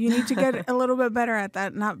time. You need to get a little bit better at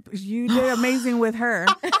that. You did amazing with her.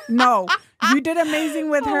 No, you did amazing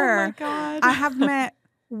with her. Oh my God. I have met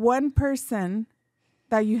one person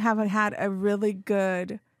that you have had a really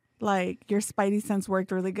good, like your spidey sense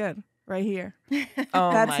worked really good right here.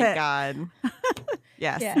 Oh That's my it. God.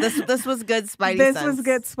 Yes. Yeah. This was good Spidey This sense. was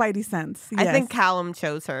good spidey sense. Yes. I think Callum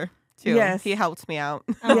chose her too. Yes. He helped me out.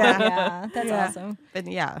 Oh, Yeah. yeah, that's Yeah. awesome. But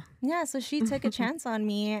yeah. Yeah, so she took a chance on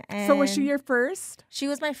me. And So was she your first? She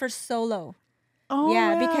was my first solo. Oh,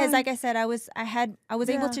 Yeah, because like I said, I was able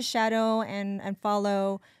Yeah. to shadow and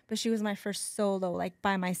follow, but she was my first solo, like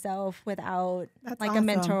by myself without That's like a awesome.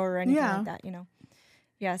 mentor or anything Yeah. like that, you know.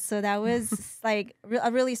 Yeah, so that was like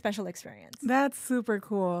a really special experience. That's super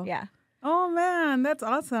cool. Yeah. Oh man, that's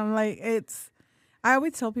awesome. Like I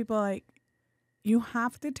always tell people like you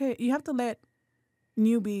have to let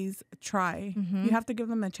newbies try. Mm-hmm. You have to give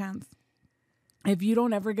them a chance. If you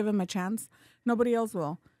don't ever give them a chance, nobody else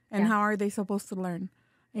will. And Yeah. how are they supposed to learn?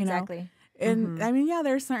 You know? Exactly. And I mean, yeah,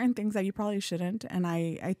 there's certain things that you probably shouldn't. And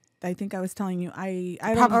I think I was telling you, I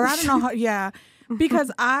don't know how. Yeah,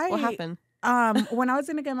 because What happened? when I was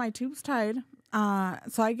gonna get my tubes tied,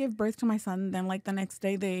 so I gave birth to my son. Then like the next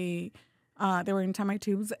day they were gonna tie my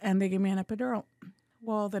tubes and they gave me an epidural.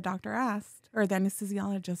 Well, the doctor asked, or the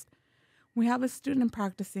anesthesiologist, we have a student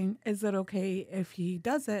practicing. Is it okay if he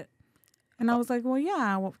does it? And I was like, well,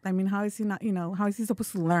 yeah. Well, I mean, how is he not? You know, how is he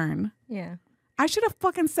supposed to learn? Yeah. I should have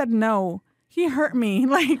fucking said no. He hurt me.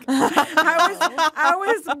 Like I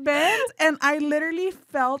was bent and I literally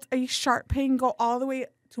felt a sharp pain go all the way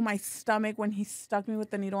to my stomach when he stuck me with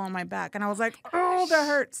the needle on my back. And I was like, oh, that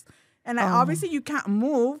hurts. And obviously you can't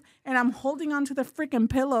move. And I'm holding onto the freaking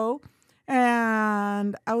pillow.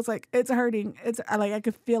 And I was like, it's hurting. It's like I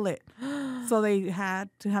could feel it. So they had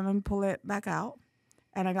to have him pull it back out.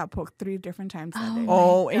 And I got poked 3 different times that day.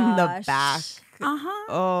 Oh, in the gosh. back. Uh-huh.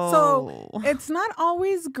 Oh. So it's not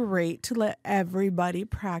always great to let everybody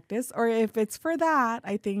practice. Or if it's for that,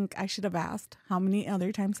 I think I should have asked, how many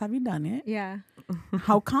other times have you done it? Yeah.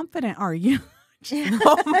 How confident are you?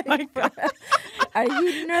 Oh my God. Are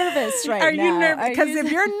you nervous right Are now? you nervous? Because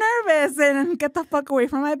if you're nervous, then get the fuck away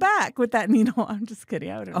from my back with that needle. I'm just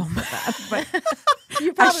kidding. I would have. Oh my God. But you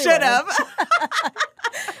I probably should would've. have.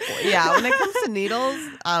 Yeah, when it comes to needles,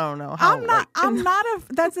 I don't know how.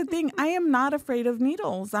 That's the thing. I am not afraid of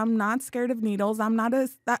needles. I'm not scared of needles. I'm not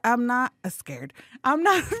scared. I'm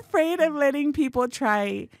not afraid of letting people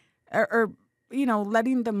try or you know,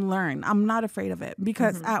 letting them learn. I'm not afraid of it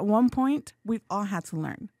because at one point we've all had to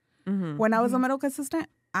learn. When I was a medical assistant,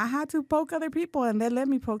 I had to poke other people and they let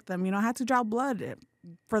me poke them. You know, I had to draw blood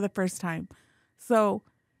for the first time. So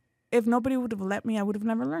if nobody would have let me, I would have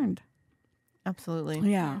never learned. Absolutely.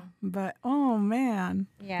 Yeah. But, oh, man.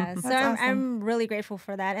 Yeah, so That's awesome. I'm really grateful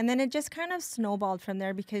for that. And then it just kind of snowballed from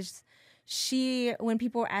there because when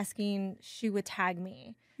people were asking, she would tag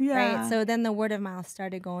me. Yeah. Right. So then the word of mouth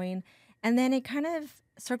started going. And then it kind of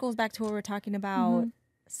circles back to what we're talking about,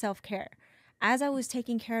 self-care. As I was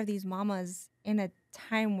taking care of these mamas in a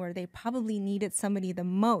time where they probably needed somebody the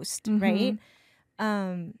most, right?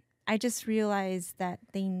 I just realized that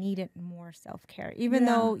they needed more self-care. Even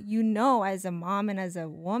though, as a mom and as a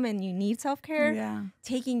woman, you need self-care,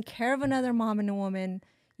 taking care of another mom and a woman,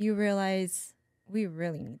 you realize we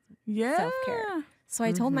really need self-care. So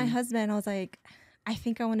I told my husband, I was like, I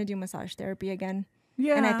think I want to do massage therapy again.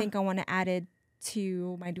 Yeah. And I think I want to add it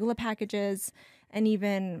to my doula packages and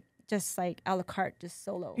even just like a la carte, just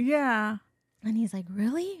solo. Yeah. And he's like,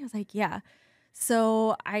 really? I was like, yeah.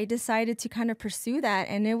 So I decided to kind of pursue that.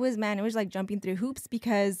 And it was like jumping through hoops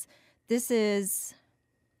because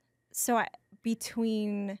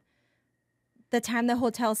between the time the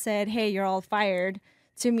hotel said, hey, you're all fired,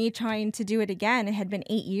 to me trying to do it again, it had been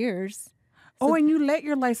 8 years. So and you let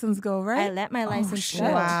your license go, right? I let my license go.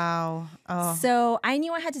 Wow. Oh. So I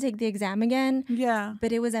knew I had to take the exam again. Yeah.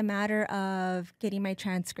 But it was a matter of getting my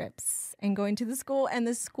transcripts and going to the school. And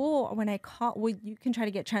the school, when I you can try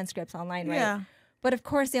to get transcripts online, right? Yeah. But of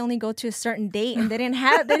course, they only go to a certain date, and they didn't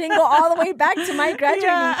go all the way back to my graduating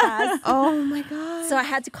class. Oh my God. So I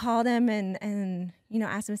had to call them and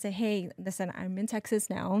ask them and say, hey, listen, I'm in Texas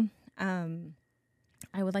now.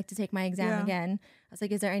 I would like to take my exam again. I was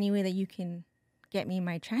like, is there any way that you can get me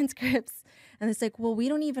my transcripts? And it's like, well, we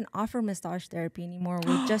don't even offer massage therapy anymore.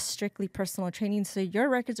 We're just strictly personal training. So your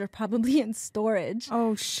records are probably in storage.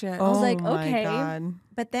 Oh, shit. I was like, okay. God.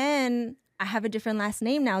 But then I have a different last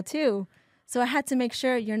name now, too. So I had to make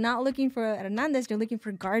sure you're not looking for Hernandez, you're looking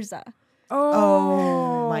for Garza.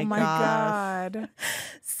 Oh my God.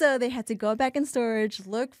 So they had to go back in storage,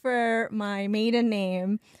 look for my maiden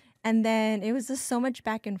name. And then it was just so much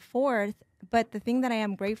back and forth. But the thing that I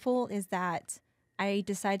am grateful is that I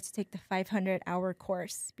decided to take the 500-hour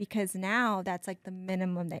course because now that's like the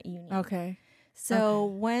minimum that you need. Okay. So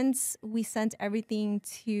once we sent everything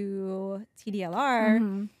to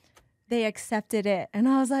TDLR, they accepted it. And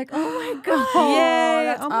I was like, oh my God. Yay,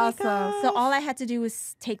 that's awesome. So all I had to do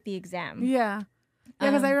was take the exam. Yeah.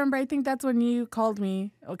 Yeah, because I remember, I think that's when you called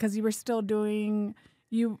me because you were still doing...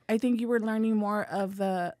 I think you were learning more of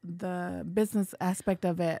the business aspect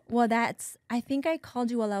of it. Well, I think I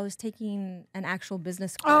called you while I was taking an actual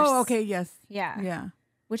business course. Oh, okay, yes. Yeah. Yeah.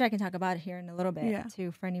 Which I can talk about here in a little bit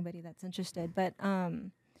too for anybody that's interested. But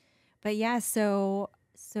yeah, so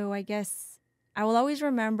I guess I will always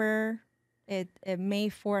remember it. May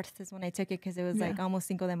 4th is when I took it because it was like almost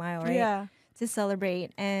Cinco de Mayo, right? Yeah. To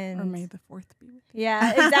celebrate or May the 4th be with you.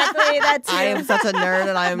 Yeah, exactly. That too. I am such a nerd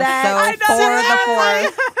and I am so for the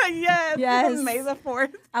 4th. Yes. May the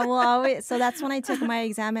 4th. I will always. So that's when I took my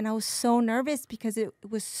exam and I was so nervous because it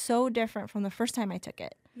was so different from the first time I took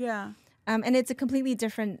it. Yeah. And it's a completely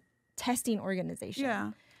different testing organization.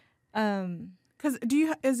 Yeah. Because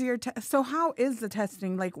so how is the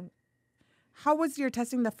testing? Like, how was your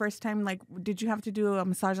testing the first time? Like, did you have to do a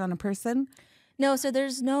massage on a person? No, so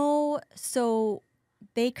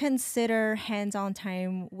they consider hands-on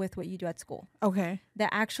time with what you do at school. Okay.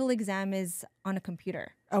 The actual exam is on a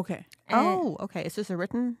computer. Okay. And okay. Is this a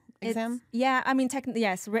written exam? Yeah, I mean, technically,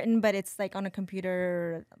 yes, written, but it's like on a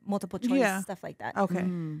computer, multiple choice, stuff like that. Okay.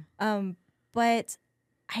 But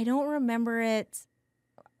I don't remember it.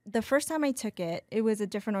 The first time I took it, it was a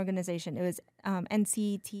different organization. It was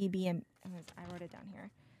NCTBM. I wrote it down here.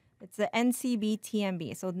 It's the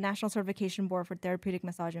NCBTMB, so National Certification Board for Therapeutic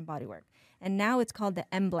Massage and Bodywork. And now it's called the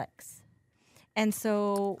MBLEX. And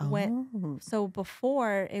so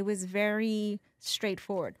before, it was very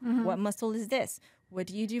straightforward. What muscle is this? What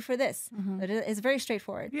do you do for this? It's very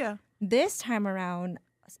straightforward. Yeah. This time around,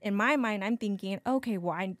 in my mind, I'm thinking, okay,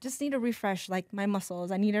 well, I just need to refresh like my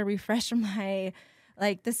muscles. I need to refresh my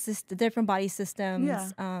the different body systems.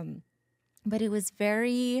 Yeah. But it was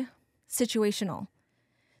very situational.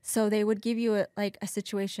 So they would give you a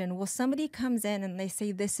situation. Well, somebody comes in and they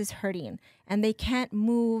say this is hurting and they can't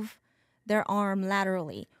move their arm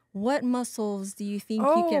laterally. What muscles do you think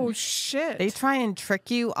you can? Oh, shit. They try and trick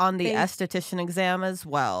you on the esthetician exam as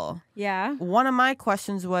well. Yeah. One of my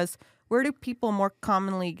questions was, where do people more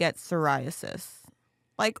commonly get psoriasis?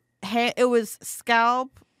 Like, it was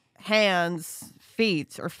scalp, hands,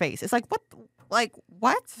 feet, or face. It's like, what? Like,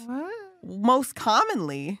 what? Most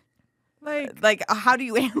commonly. Like, how do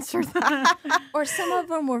you answer that? Or some of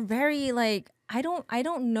them were very I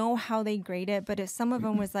don't know how they grade it, but if some of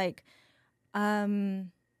them was like,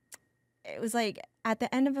 it was like at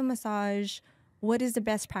the end of a massage, what is the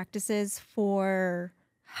best practices for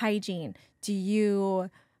hygiene? Do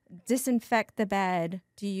you disinfect the bed?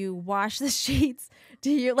 Do you wash the sheets?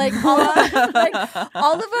 Do you like all of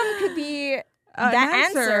them could be that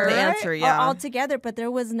answer, The right? answer, yeah. All together, but there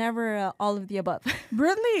was never all of the above.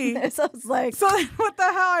 Really? So I was like, So like, what the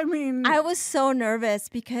hell? I mean, I was so nervous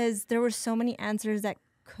because there were so many answers that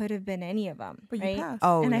could have been any of them. but right? you passed.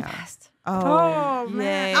 Oh, And I yeah. passed. Oh,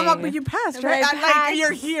 man. I'm up, but you passed, But right? I I'm passed. like,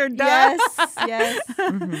 you're here, duh. Yes.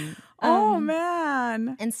 Mhm. Oh,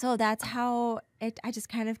 man. And so that's how I just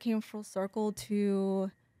kind of came full circle to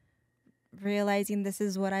realizing this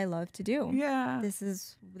is what I love to do. Yeah. This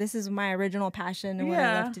is my original passion and what I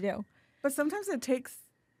Yeah. love to do. But sometimes it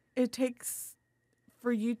takes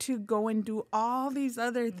for you to go and do all these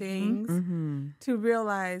other things Mhm. to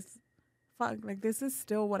realize, fuck, like this is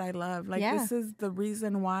still what I love. Like Yeah. this is the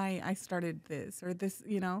reason why I started this or this,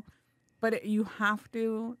 But you have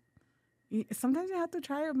to. Sometimes you have to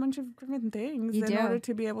try a bunch of different things You in do. order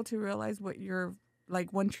to be able to realize what your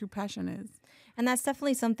like one true passion is. And that's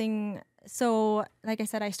definitely something. So, like I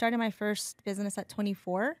said, I started my first business at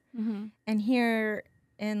 24. Mm-hmm. And here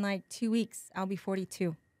in like 2 weeks, I'll be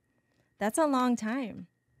 42. That's a long time.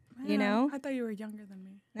 You know? I thought you were younger than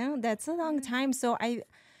me. No, that's a long time. So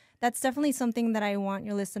that's definitely something that I want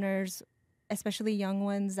your listeners, especially young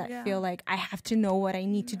ones that Yeah. feel like I have to know what I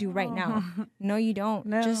need to do right now. No, you don't.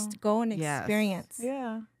 No. Just go and Yes. experience.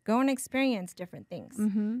 Yeah. Go and experience different things.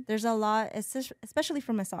 Mm-hmm. There's a lot, especially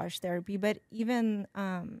for massage therapy, but even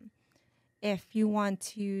if you want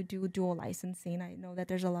to do dual licensing, I know that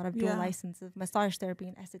there's a lot of dual Yeah. licenses of massage therapy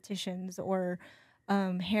and estheticians or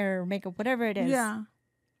hair, makeup, whatever it is. Yeah.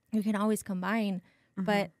 You can always combine,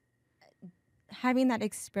 but having that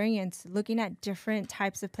experience, looking at different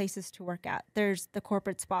types of places to work at. There's the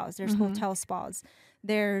corporate spas, there's hotel spas,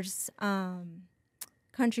 there's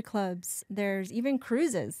country clubs, there's even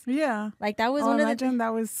cruises. Yeah. Like that was Oh, one of the imagine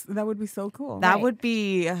that would be so cool. That Right. would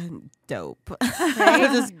be dope.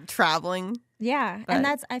 Right? Just traveling. yeah, But- and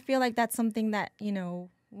I feel like that's something that,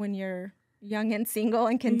 when you're young and single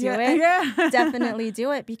and can do yeah. it, Yeah. definitely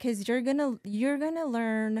do it because you're gonna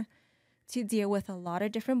learn to deal with a lot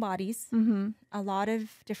of different bodies, a lot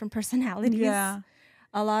of different personalities, Yeah.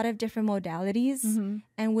 a lot of different modalities. Mm-hmm.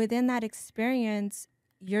 And within that experience,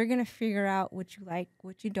 you're going to figure out what you like,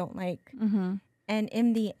 what you don't like. Mm-hmm. And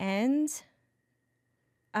in the end,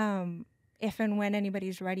 if and when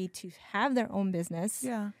anybody's ready to have their own business,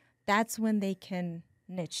 Yeah. that's when they can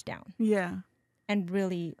niche down Yeah. and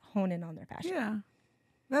really hone in on their passion. Yeah.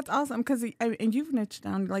 That's awesome because and you've niched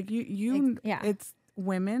down like you Yeah. it's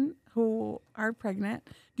women who are pregnant.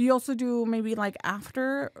 Do you also do maybe like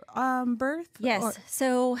after birth? Yes. Or-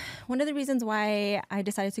 So one of the reasons why I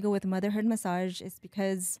decided to go with motherhood massage is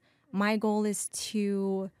because my goal is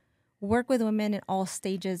to work with women in all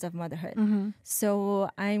stages of motherhood. So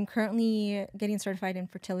I'm currently getting certified in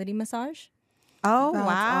fertility massage. Oh, That's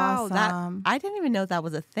wow. awesome. I didn't even know that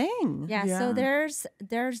was a thing. Yeah. Yeah. So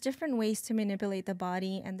there's different ways to manipulate the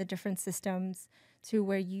body and the different systems to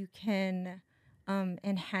where you can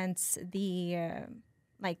enhance the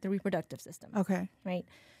the reproductive system. Okay. Right?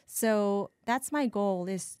 So that's my goal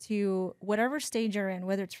is to, whatever stage you're in,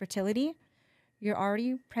 whether it's fertility, you're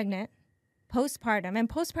already pregnant, postpartum. And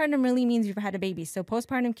postpartum really means you've had a baby. So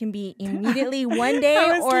postpartum can be immediately one day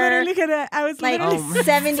I was or literally gonna. I was like literally.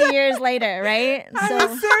 70 years later, right? I So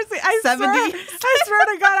was seriously. I 70. swear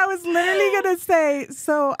to God, I was literally gonna say.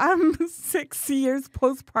 So I'm 6 years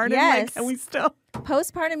postpartum. Yes. Like, and we still.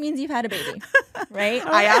 postpartum means you've had a baby, right?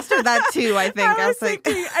 I asked her that too, I think. I was like,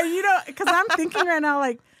 thinking, because I'm thinking right now,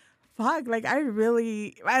 like, fuck, like I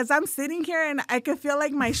really, as I'm sitting here and I could feel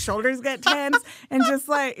like my shoulders get tense and just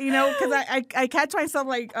like, because I catch myself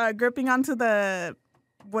like gripping onto the,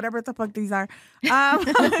 whatever the fuck these are. And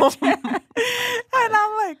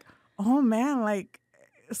I'm like, oh man, like,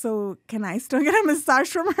 so can I still get a massage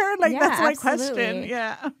from her? Like, Yeah, that's my absolutely. question.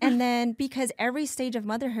 Yeah. And then because every stage of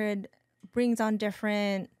motherhood brings on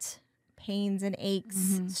different pains and aches,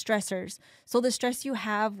 stressors. So the stress you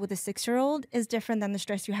have with a 6-year-old is different than the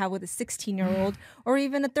stress you have with a 16-year-old or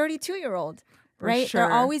even a 32-year-old, right? sure.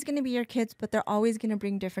 They're always going to be your kids, but they're always going to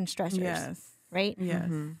bring different stressors, Yes. right? Yes.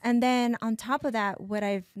 And then on top of that, what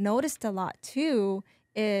I've noticed a lot too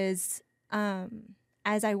is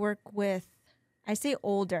as I work with, I say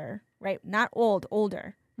older, right? Not old,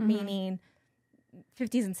 older, meaning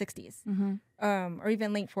 50s and 60s, or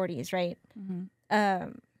even late 40s, right?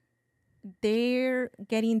 They're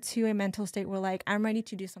getting to a mental state where like, I'm ready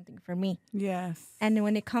to do something for me. Yes. And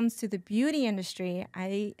when it comes to the beauty industry,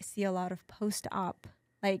 I see a lot of post-op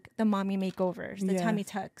like the mommy makeovers, the Yes. tummy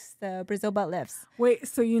tucks, the Brazil butt lifts. Wait,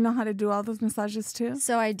 so you know how to do all those massages too?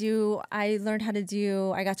 So I learned how to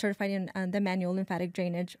do, I got certified in the manual lymphatic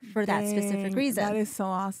drainage for that specific Dang, reason. That is so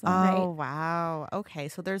awesome. Oh, wow. Okay.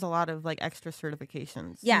 So there's a lot of like extra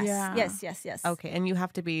certifications. Yes, Yeah. yes. Okay. And you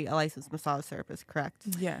have to be a licensed massage therapist, correct?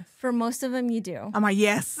 Yes. For most of them, you do. I'm like,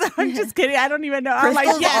 yes. I'm just kidding. I don't even know. I'm like,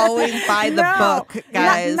 Crystal's yes. always by the book,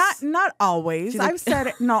 guys. Not always. She's like- I've said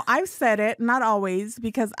it. No, I've said it. Not always,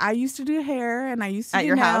 because I used to do hair and I used to At do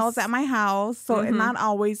your nails house? at my house. So Mhm. not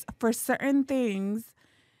always. For certain things,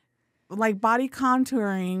 like body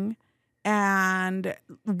contouring and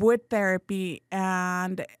wood therapy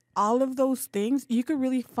and all of those things, you could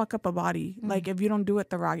really fuck up a body, like if you don't do it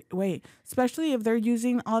the right way. Especially if they're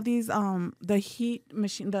using all these the heat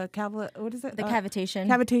machine, what is it? The cavitation.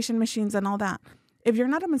 Cavitation machines and all that. If you're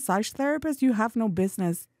not a massage therapist, you have no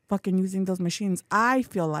business fucking using those machines. I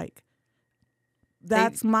feel like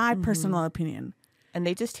that's my personal opinion. And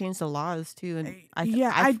they just changed the laws too.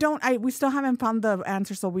 And We still haven't found the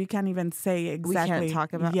answer, so we can't even say exactly. We can't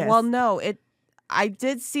talk about. Yes. Well, no, I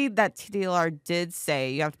did see that TDLR did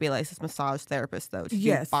say you have to be a licensed massage therapist though to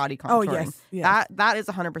Yes. do body Oh, contouring. yes. That is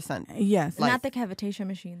 100%. Yes. Like- Not the cavitation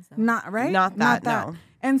machines, though. Not right. Not that, no.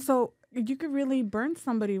 And so you could really burn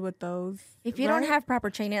somebody with those. If you don't right? have proper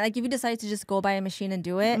training, like if you decide to just go buy a machine and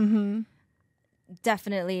do it, Mm-hmm.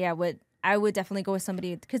 definitely I would definitely go with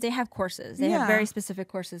somebody, because they have courses. They Yeah. have very specific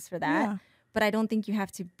courses for that. Yeah. But I don't think you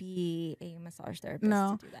have to be a massage therapist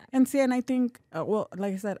No. to do that. And see, and I think,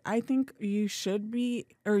 like I said, I think you should be,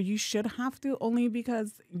 or you should have to, only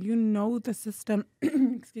because you know the system,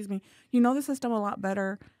 excuse me, you know the system a lot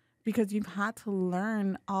better because you've had to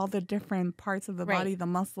learn all the different parts of the Right. body, the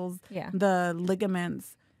muscles, Yeah. the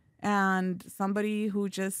ligaments. And somebody who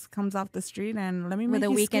just comes off the street and let me With make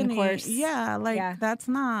a you weekend skinny. course. Yeah, like Yeah. that's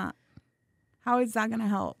not, how is that going to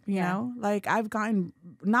help? You Yeah. know, like I've gotten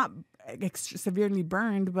not severely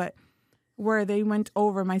burned, but where they went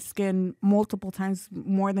over my skin multiple times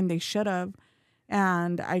more than they should have,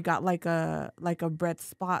 and I got like a red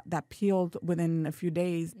spot that peeled within a few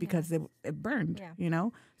days because it burned. Yeah. You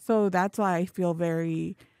know, so that's why I feel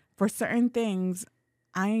for certain things,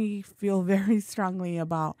 I feel very strongly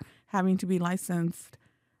about having to be licensed.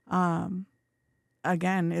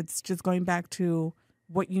 Again, it's just going back to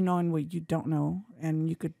what you know and what you don't know, and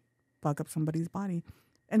you could fuck up somebody's body.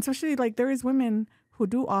 And especially like there is women who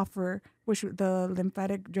do offer the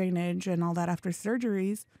lymphatic drainage and all that after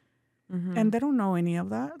surgeries, and they don't know any of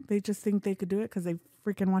that. They just think they could do it because they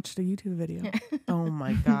freaking watched a YouTube video. Oh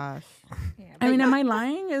my gosh. Yeah, I mean, but- am I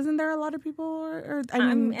lying? Isn't there a lot of people? Or I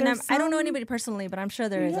mean, and there's I don't know some- anybody personally, but I'm sure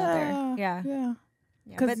there is out there. Yeah. Yeah.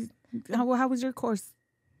 Yeah, but Because how was your course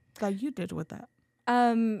that you did with that?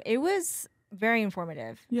 it was very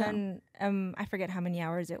informative. Yeah. And I forget how many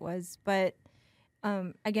hours it was, but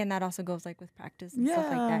again, that also goes like with practice and stuff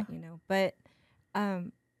like Yeah. that, you know. But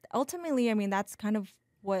ultimately, I mean, that's kind of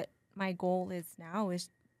what my goal is now,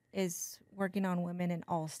 is working on women in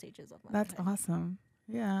all stages of That's motherhood. awesome.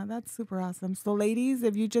 Yeah, that's super awesome. So, ladies,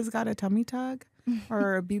 if you just got a tummy tuck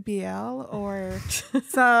or a BBL or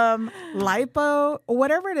some lipo, or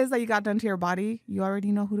whatever it is that you got done to your body, you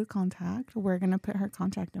already know who to contact. We're going to put her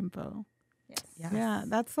contact info. Yes. Yes. Yeah,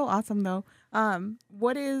 that's so awesome, though.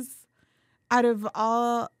 What is, out of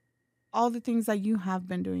all the things that you have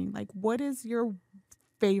been doing, like, what is your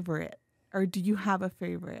favorite? Or do you have a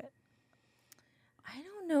favorite? I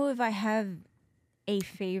don't know if I have a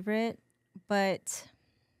favorite, but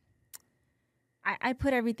I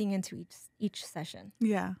put everything into each session,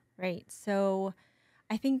 Yeah. right? So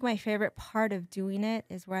I think my favorite part of doing it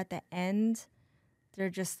is where at the end, they're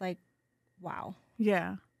just like, wow.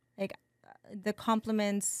 Yeah. Like the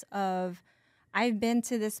compliments of, I've been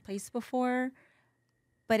to this place before,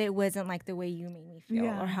 but it wasn't like the way you made me feel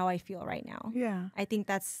Yeah. or how I feel right now. Yeah. I think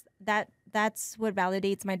that's what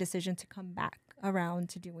validates my decision to come back around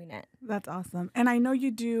to doing it. That's awesome. And I know you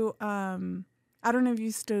do, I don't know if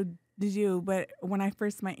you still do, but when I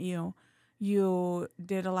first met you, you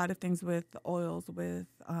did a lot of things with oils, with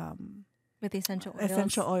With essential oils.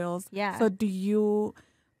 essential oils. Yeah. So do you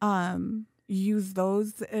use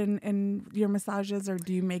those in your massages, or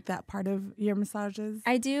do you make that part of your massages?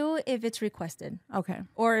 I do if it's requested. Okay.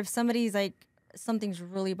 Or if somebody's like, something's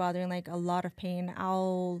really bothering, like a lot of pain,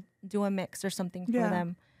 I'll do a mix or something for Yeah.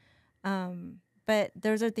 them. But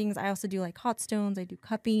those are things I also do, like hot stones, I do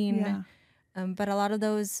cupping. Yeah. But a lot of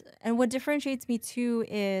those, and what differentiates me too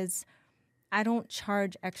is I don't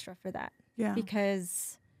charge extra for that Yeah.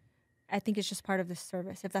 because I think it's just part of the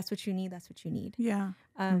service. If that's what you need, that's what you need. Yeah.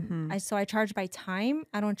 I charge by time.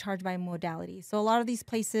 I don't charge by modality. So a lot of these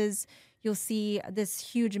places, you'll see this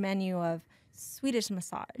huge menu of Swedish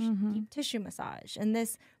massage, deep tissue massage, and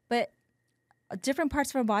this, but different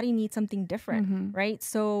parts of our body need something different, right?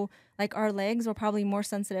 So like our legs are probably more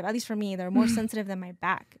sensitive, at least for me, they're more sensitive than my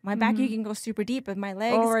back. My back, you can go super deep, but my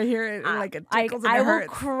legs. Oh, right here, it tickles and I it will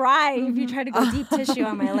hurts. cry if you try to go deep tissue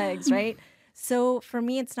on my legs, right? So for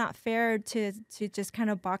me, it's not fair to just kind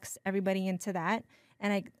of box everybody into that,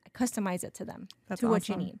 and I customize it to them, to what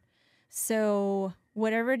you need. So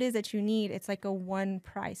whatever it is that you need, it's like a one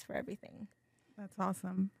price for everything. That's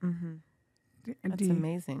awesome. That's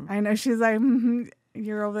amazing. I know she's like,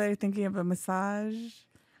 you're over there thinking of a massage.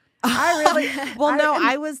 I really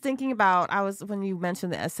I was thinking about when you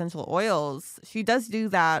mentioned the essential oils, she does do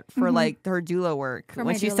that for like her doula work. For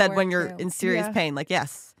when my she doula said work when you're too. in serious pain, like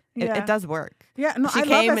yes, it does work. Yeah, no, She I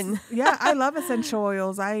came love I love essential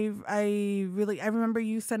oils. I remember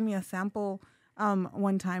you sent me a sample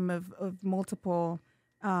one time of multiple.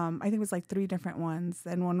 I think it was like 3 different ones,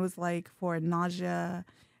 and one was like for nausea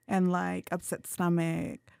and like upset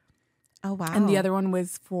stomach. Oh wow! And the other one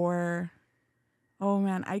was for, oh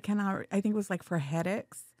man, I think it was like for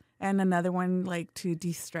headaches, and another one like to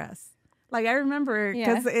de-stress. Like I remember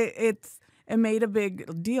because it made a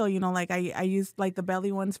big deal, you know. Like I used like the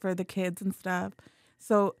belly ones for the kids and stuff.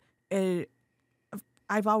 So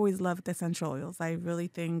I've always loved essential oils. I really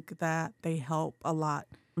think that they help a lot.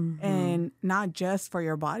 And not just for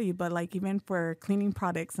your body, but like even for cleaning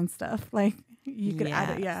products and stuff. Like you could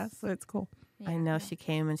add it. Yeah. So it's cool. I know she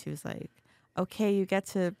came and she was like, okay, you get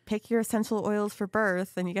to pick your essential oils for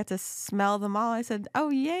birth and you get to smell them all. I said, oh,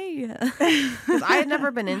 yay. Because I had never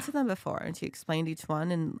been into them before. And she explained each one.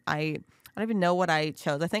 And I don't even know what I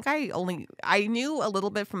chose. I think I knew a little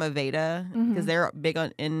bit from Aveda because they're big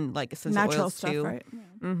in like essential Natural oils stuff, too. right?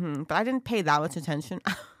 Yeah. But I didn't pay that much attention.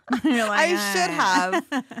 You're like, I should have.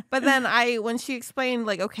 But then when she explained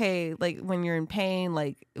like, okay, like when you're in pain,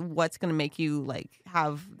 like what's going to make you like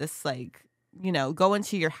have this like, you know, go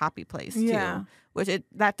into your happy place too, which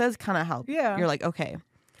that does kind of help. Yeah. You're like, okay,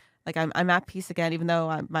 like I'm at peace again, even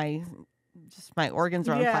though my organs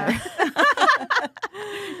are on fire.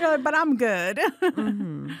 You're like, but I'm good.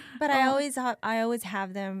 But I always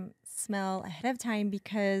have them smell ahead of time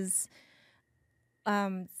because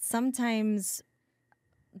sometimes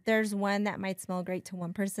there's one that might smell great to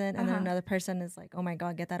one person and then another person is like, oh my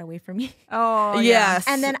God, get that away from me. Oh, yes.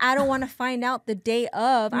 And then I don't want to find out the day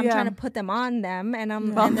of. I'm trying to put them on them and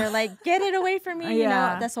and they're like, get it away from me. You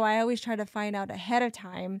know, that's why I always try to find out ahead of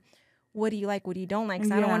time. What do you like? What do you don't like?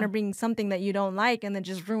 Because I don't want to bring something that you don't like and then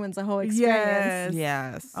just ruins the whole experience.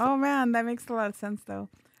 Yes. Oh man, that makes a lot of sense though.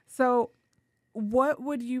 So what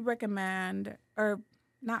would you recommend, or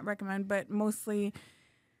not recommend, but mostly,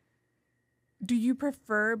 do you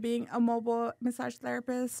prefer being a mobile massage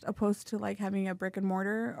therapist opposed to like having a brick and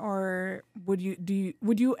mortar, or would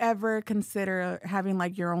you ever consider having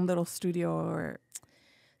like your own little studio? Or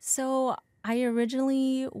So I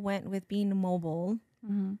originally went with being mobile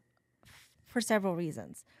for several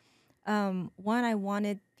reasons. One, I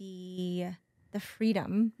wanted the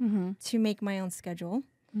freedom to make my own schedule.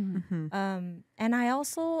 And I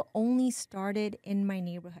also only started in my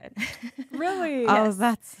neighborhood. Really? Oh,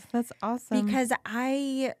 that's awesome. Because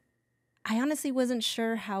I honestly wasn't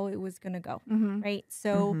sure how it was gonna go, right?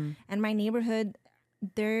 So, and my neighborhood,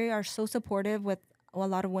 they are so supportive with a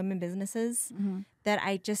lot of women businesses that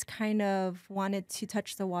I just kind of wanted to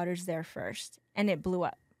touch the waters there first, and it blew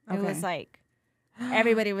up. It was like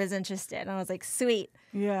everybody was interested, and I was like, sweet.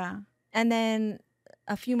 Yeah. And then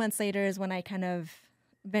a few months later is when I kind of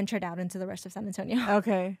ventured out into the rest of San Antonio.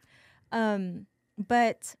 Okay.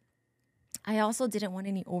 But I also didn't want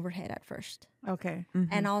any overhead at first. Okay.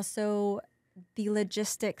 And also the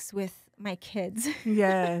logistics with my kids.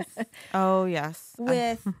 Yes. Oh, yes.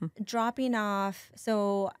 With dropping off.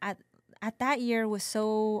 So at that year was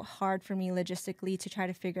so hard for me logistically to try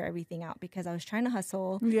to figure everything out because I was trying to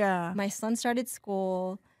hustle. Yeah. My son started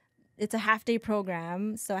school. It's a half-day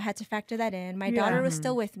program, so I had to factor that in. My daughter was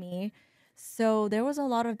still with me. So there was a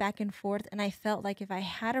lot of back and forth, and I felt like if I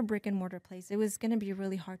had a brick and mortar place, it was going to be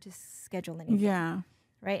really hard to schedule anything. Yeah.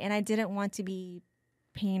 Right? And I didn't want to be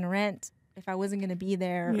paying rent if I wasn't going to be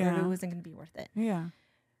there or if it wasn't going to be worth it. Yeah.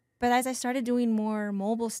 But as I started doing more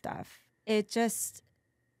mobile stuff, it just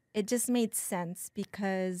made sense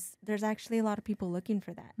because there's actually a lot of people looking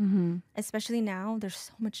for that. Especially now, there's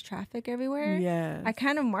so much traffic everywhere. Yes. I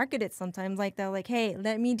kind of market it sometimes like that, like, hey,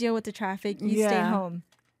 let me deal with the traffic. You stay home.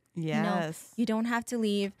 Yes. You don't have to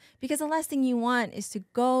leave, because the last thing you want is to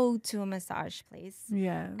go to a massage place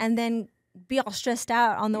and then be all stressed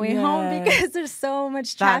out on the way home because there's so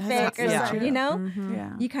much traffic or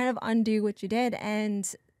something, you kind of undo what you did.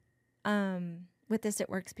 And with this, it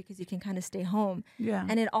works because you can kind of stay home.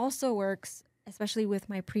 And it also works, especially with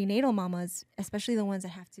my prenatal mamas, especially the ones that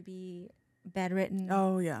have to be bedridden.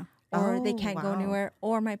 Or they can't go anywhere.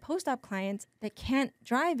 Or my post-op clients that can't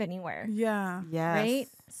drive anywhere. Right?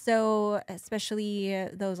 So especially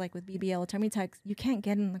those like with BBL tummy tucks, you can't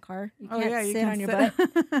get in the car. You can't sit on your butt.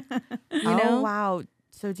 You know? Wow.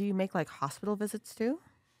 So do you make like hospital visits too?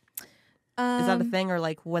 Is that a thing, or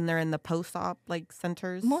like when they're in the post-op like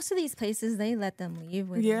centers? Most of these places, they let them leave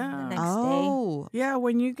within the next day. Yeah,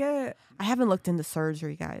 when you get... I haven't looked into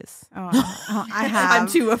surgery, guys. I have. I'm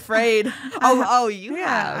too afraid. You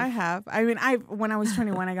have. I have. I mean, when I was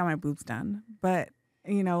 21, I got my boobs done. But,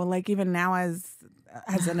 like even now as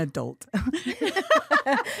an adult.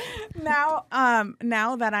 now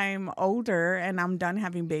that I'm older and I'm done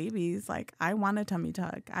having babies, like I want a tummy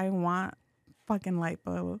tuck. I want fucking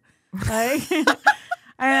lipo. Like,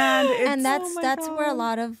 and that's where a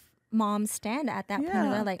lot of moms stand at that point.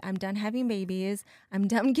 They're like, I'm done having babies. I'm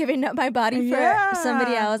done giving up my body for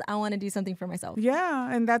somebody else. I want to do something for myself.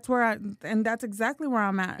 And that's that's exactly where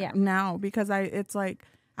I'm at now, because it's like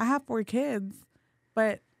I have 4 kids,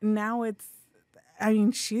 but now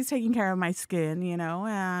she's taking care of my skin,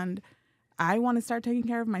 and I want to start taking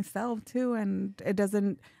care of myself too. And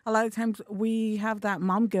a lot of times we have that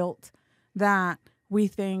mom guilt that we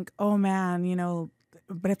think, oh man,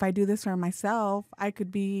 but if I do this for myself, I could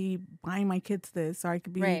be buying my kids this, or I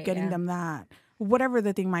could be getting them that, whatever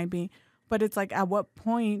the thing might be. But it's like, at what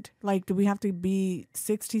point, like, do we have to be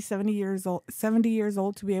 60, 70 years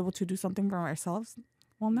old to be able to do something for ourselves?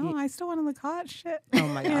 Well, no, I still want to look hot. Shit. Oh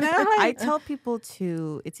my gosh. I tell people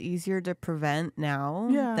it's easier to prevent now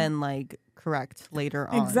than like correct later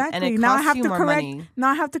on. Exactly. And it now costs you more money. Now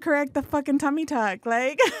I have to correct the fucking tummy tuck.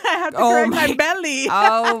 Like, I have to correct my belly.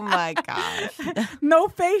 Oh my gosh. No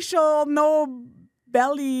facial, no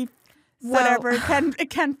belly. Whatever, it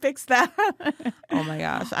can fix that. Oh my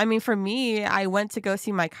gosh. I mean, for me, I went to go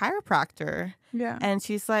see my chiropractor. And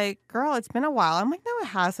she's like, girl, it's been a while. I'm like, no, it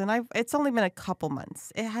hasn't. It's only been a couple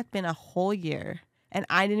months. It had been a whole year. And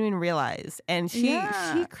I didn't even realize. And she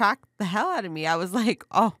cracked the hell out of me. I was like,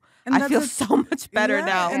 oh, I feel so much better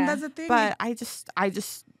now. And that's the thing. But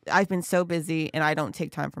I've been so busy and I don't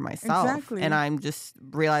take time for myself. Exactly. And I'm just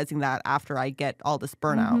realizing that after I get all this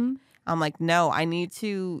burnout. I'm like, no, I need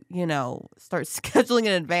to, start scheduling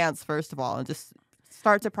in advance, first of all, and just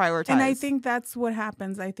start to prioritize. And I think that's what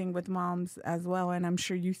happens, with moms as well. And I'm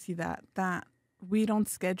sure you see that we don't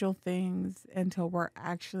schedule things until we're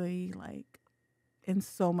actually like in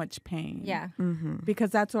so much pain. Yeah. Mm-hmm. Because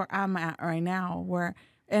that's where I'm at right now.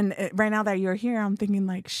 Right now that you're here, I'm thinking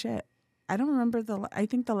like, shit, I don't remember I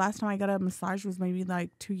think the last time I got a massage was maybe like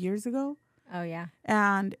 2 years ago. Oh, yeah.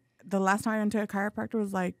 And the last time I went to a chiropractor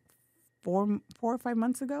was like 4 or 5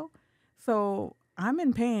 months ago. So I'm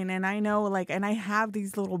in pain, and I know, like, and I have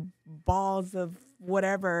these little balls of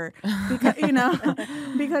whatever because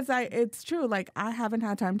because it's true, like I haven't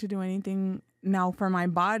had time to do anything now for my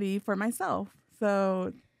body, for myself.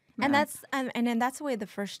 So and that's and then that's the way the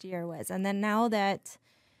first year was. And then now that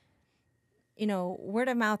word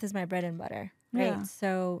of mouth is my bread and butter, right?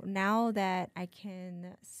 So now that I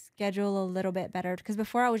can schedule a little bit better, because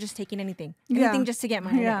before I was just taking anything just to get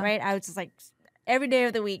my name, right? I was just like, every day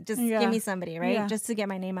of the week, just give me somebody, right? Just to get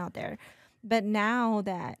my name out there. But now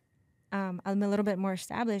that I'm a little bit more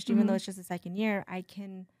established, even though it's just the second year, I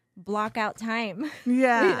can block out time.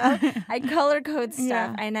 I color code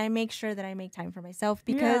stuff, and I make sure that I make time for myself,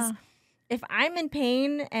 because if I'm in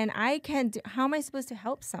pain and I can't how am I supposed to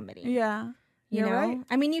help somebody? You know? Right.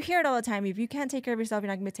 I mean, you hear it all the time. If you can't take care of yourself, you're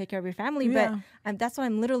not going to take care of your family. But that's what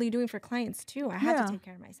I'm literally doing for clients, too. I have to take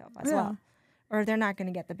care of myself as well. Or they're not going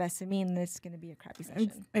to get the best of me, and it's going to be a crappy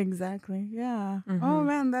session. Exactly. Yeah. Mm-hmm. Oh,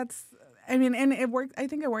 man, and it works. I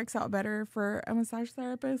think it works out better for a massage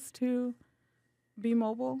therapist to be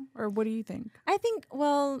mobile. Or what do you think? I think,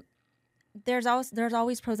 well, there's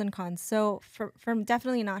always pros and cons. So for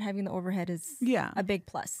definitely not having the overhead is a big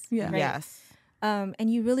plus. Yeah. Right? Yes.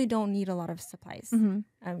 And you really don't need a lot of supplies.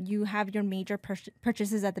 Mm-hmm. You have your major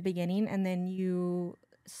purchases at the beginning, and then you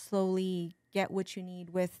slowly get what you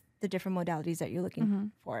need with the different modalities that you're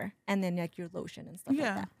looking for, and then like your lotion and stuff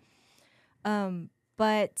like that.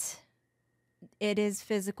 But it is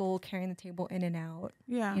physical, carrying the table in and out.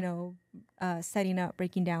 Setting up,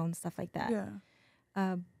 breaking down, stuff like that.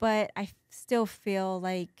 But I still feel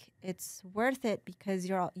like it's worth it, because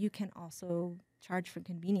you can also charge for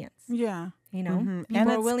convenience. Yeah. You know, And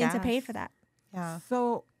people are it's willing to gas. pay for that. Yeah.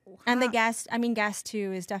 So And the gas, I mean, gas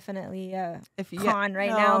too is definitely a If you con right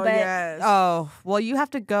now. But yes. Oh, well, you have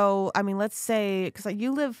to go. I mean, let's say, because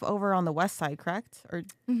you live over on the west side, correct? Or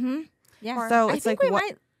yeah, So I it's think like we what-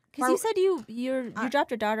 might. Because you said you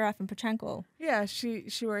dropped your daughter off in Pochenko Yeah, she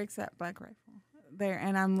works at Black Rifle there,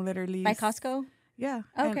 and I'm literally by Costco. Yeah.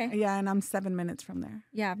 Okay. And I'm 7 minutes from there.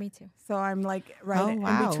 Yeah, me too. So I'm like Oh, in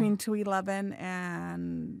wow. between 211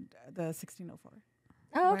 and the 1604.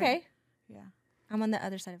 Oh, Right. okay. Yeah. I'm on the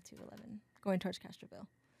other side of 211, going towards Castroville.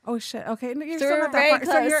 Oh shit. Okay, no, you're So still we're not very that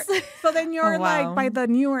far. close. So then you're Oh, wow. like by the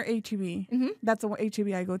newer HEB. Mhm. That's the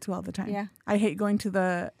HEB I go to all the time. Yeah. I hate going to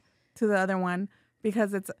the other one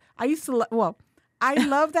because it's. I used to I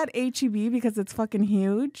love that HEB because it's fucking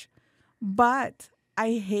huge, but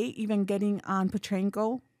I hate even getting on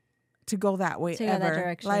Petrenko to go that way To go ever. that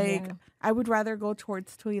direction, Like yeah. I would rather go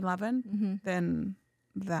towards 211 than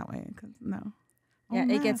that way. Cause no. Yeah, Oh, it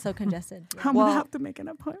man. gets so congested. Yeah. I'm Well- gonna have to make an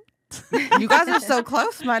appointment. you guys are so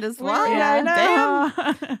close, might as well. Yeah, I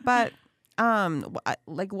Damn. But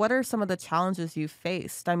like, what are some of the challenges you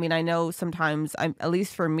faced? I mean, I know sometimes, at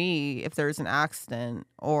least for me, if there's an accident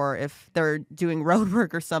or if they're doing road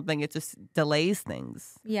work or something, it just delays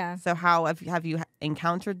things. Yeah. So how have you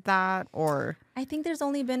encountered that, or? I think there's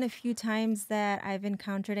only been a few times that I've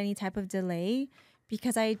encountered any type of delay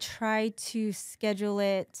because I try to schedule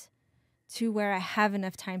it to where I have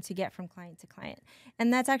enough time to get from client to client.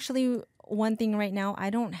 And that's actually one thing right now. I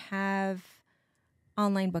don't have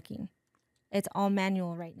online booking. It's all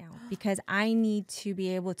manual right now because I need to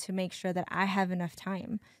be able to make sure that I have enough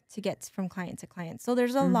time to get from client to client. So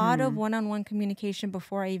there's a lot of one-on-one communication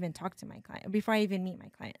before I even talk to my client, before I even meet my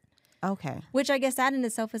client, Okay. which I guess that in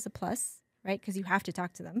itself is a plus, right? Because you have to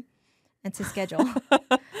talk to them and to schedule.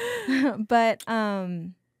 But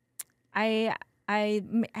I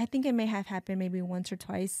think it may have happened maybe once or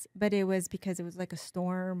twice, but it was because it was like a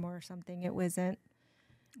storm or something. It wasn't.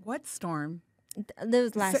 What storm? That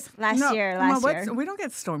was last No, year. Mama, Last year. We don't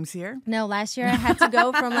get storms here. No, last year I had to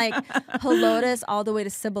go from like Helotes all the way to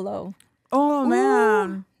Cibolo. Oh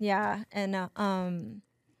man. Yeah, and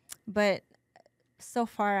but so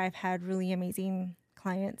far I've had really amazing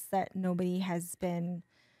clients that nobody has been,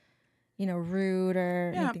 rude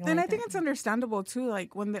or Yeah, anything and like I think that. it's understandable too.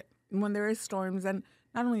 Like when there is storms, and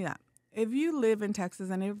not only that, if you live in Texas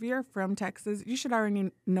and if you're from Texas, you should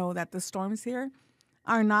already know that the storms here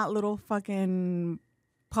are not little fucking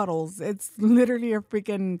puddles. It's literally a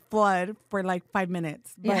freaking flood for like 5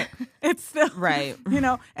 minutes, but Yeah. it's still Right.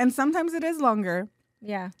 And sometimes it is longer.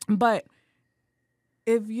 Yeah. But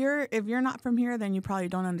if you're not from here, then you probably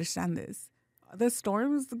don't understand this. The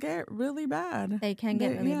storms get really bad. They can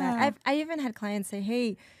get really yeah. bad. I even had clients say,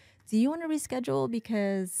 "Hey, do you want to reschedule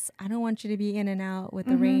because I don't want you to be in and out with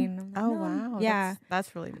the rain." I'm like, Oh, "No." wow. Yeah.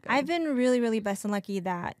 That's really good. I've been really, really blessed and lucky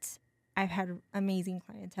that I've had amazing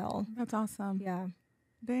clientele. That's awesome. Yeah.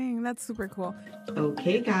 Dang, that's super cool.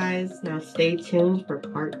 Okay, guys, now stay tuned for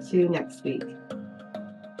part 2 next week.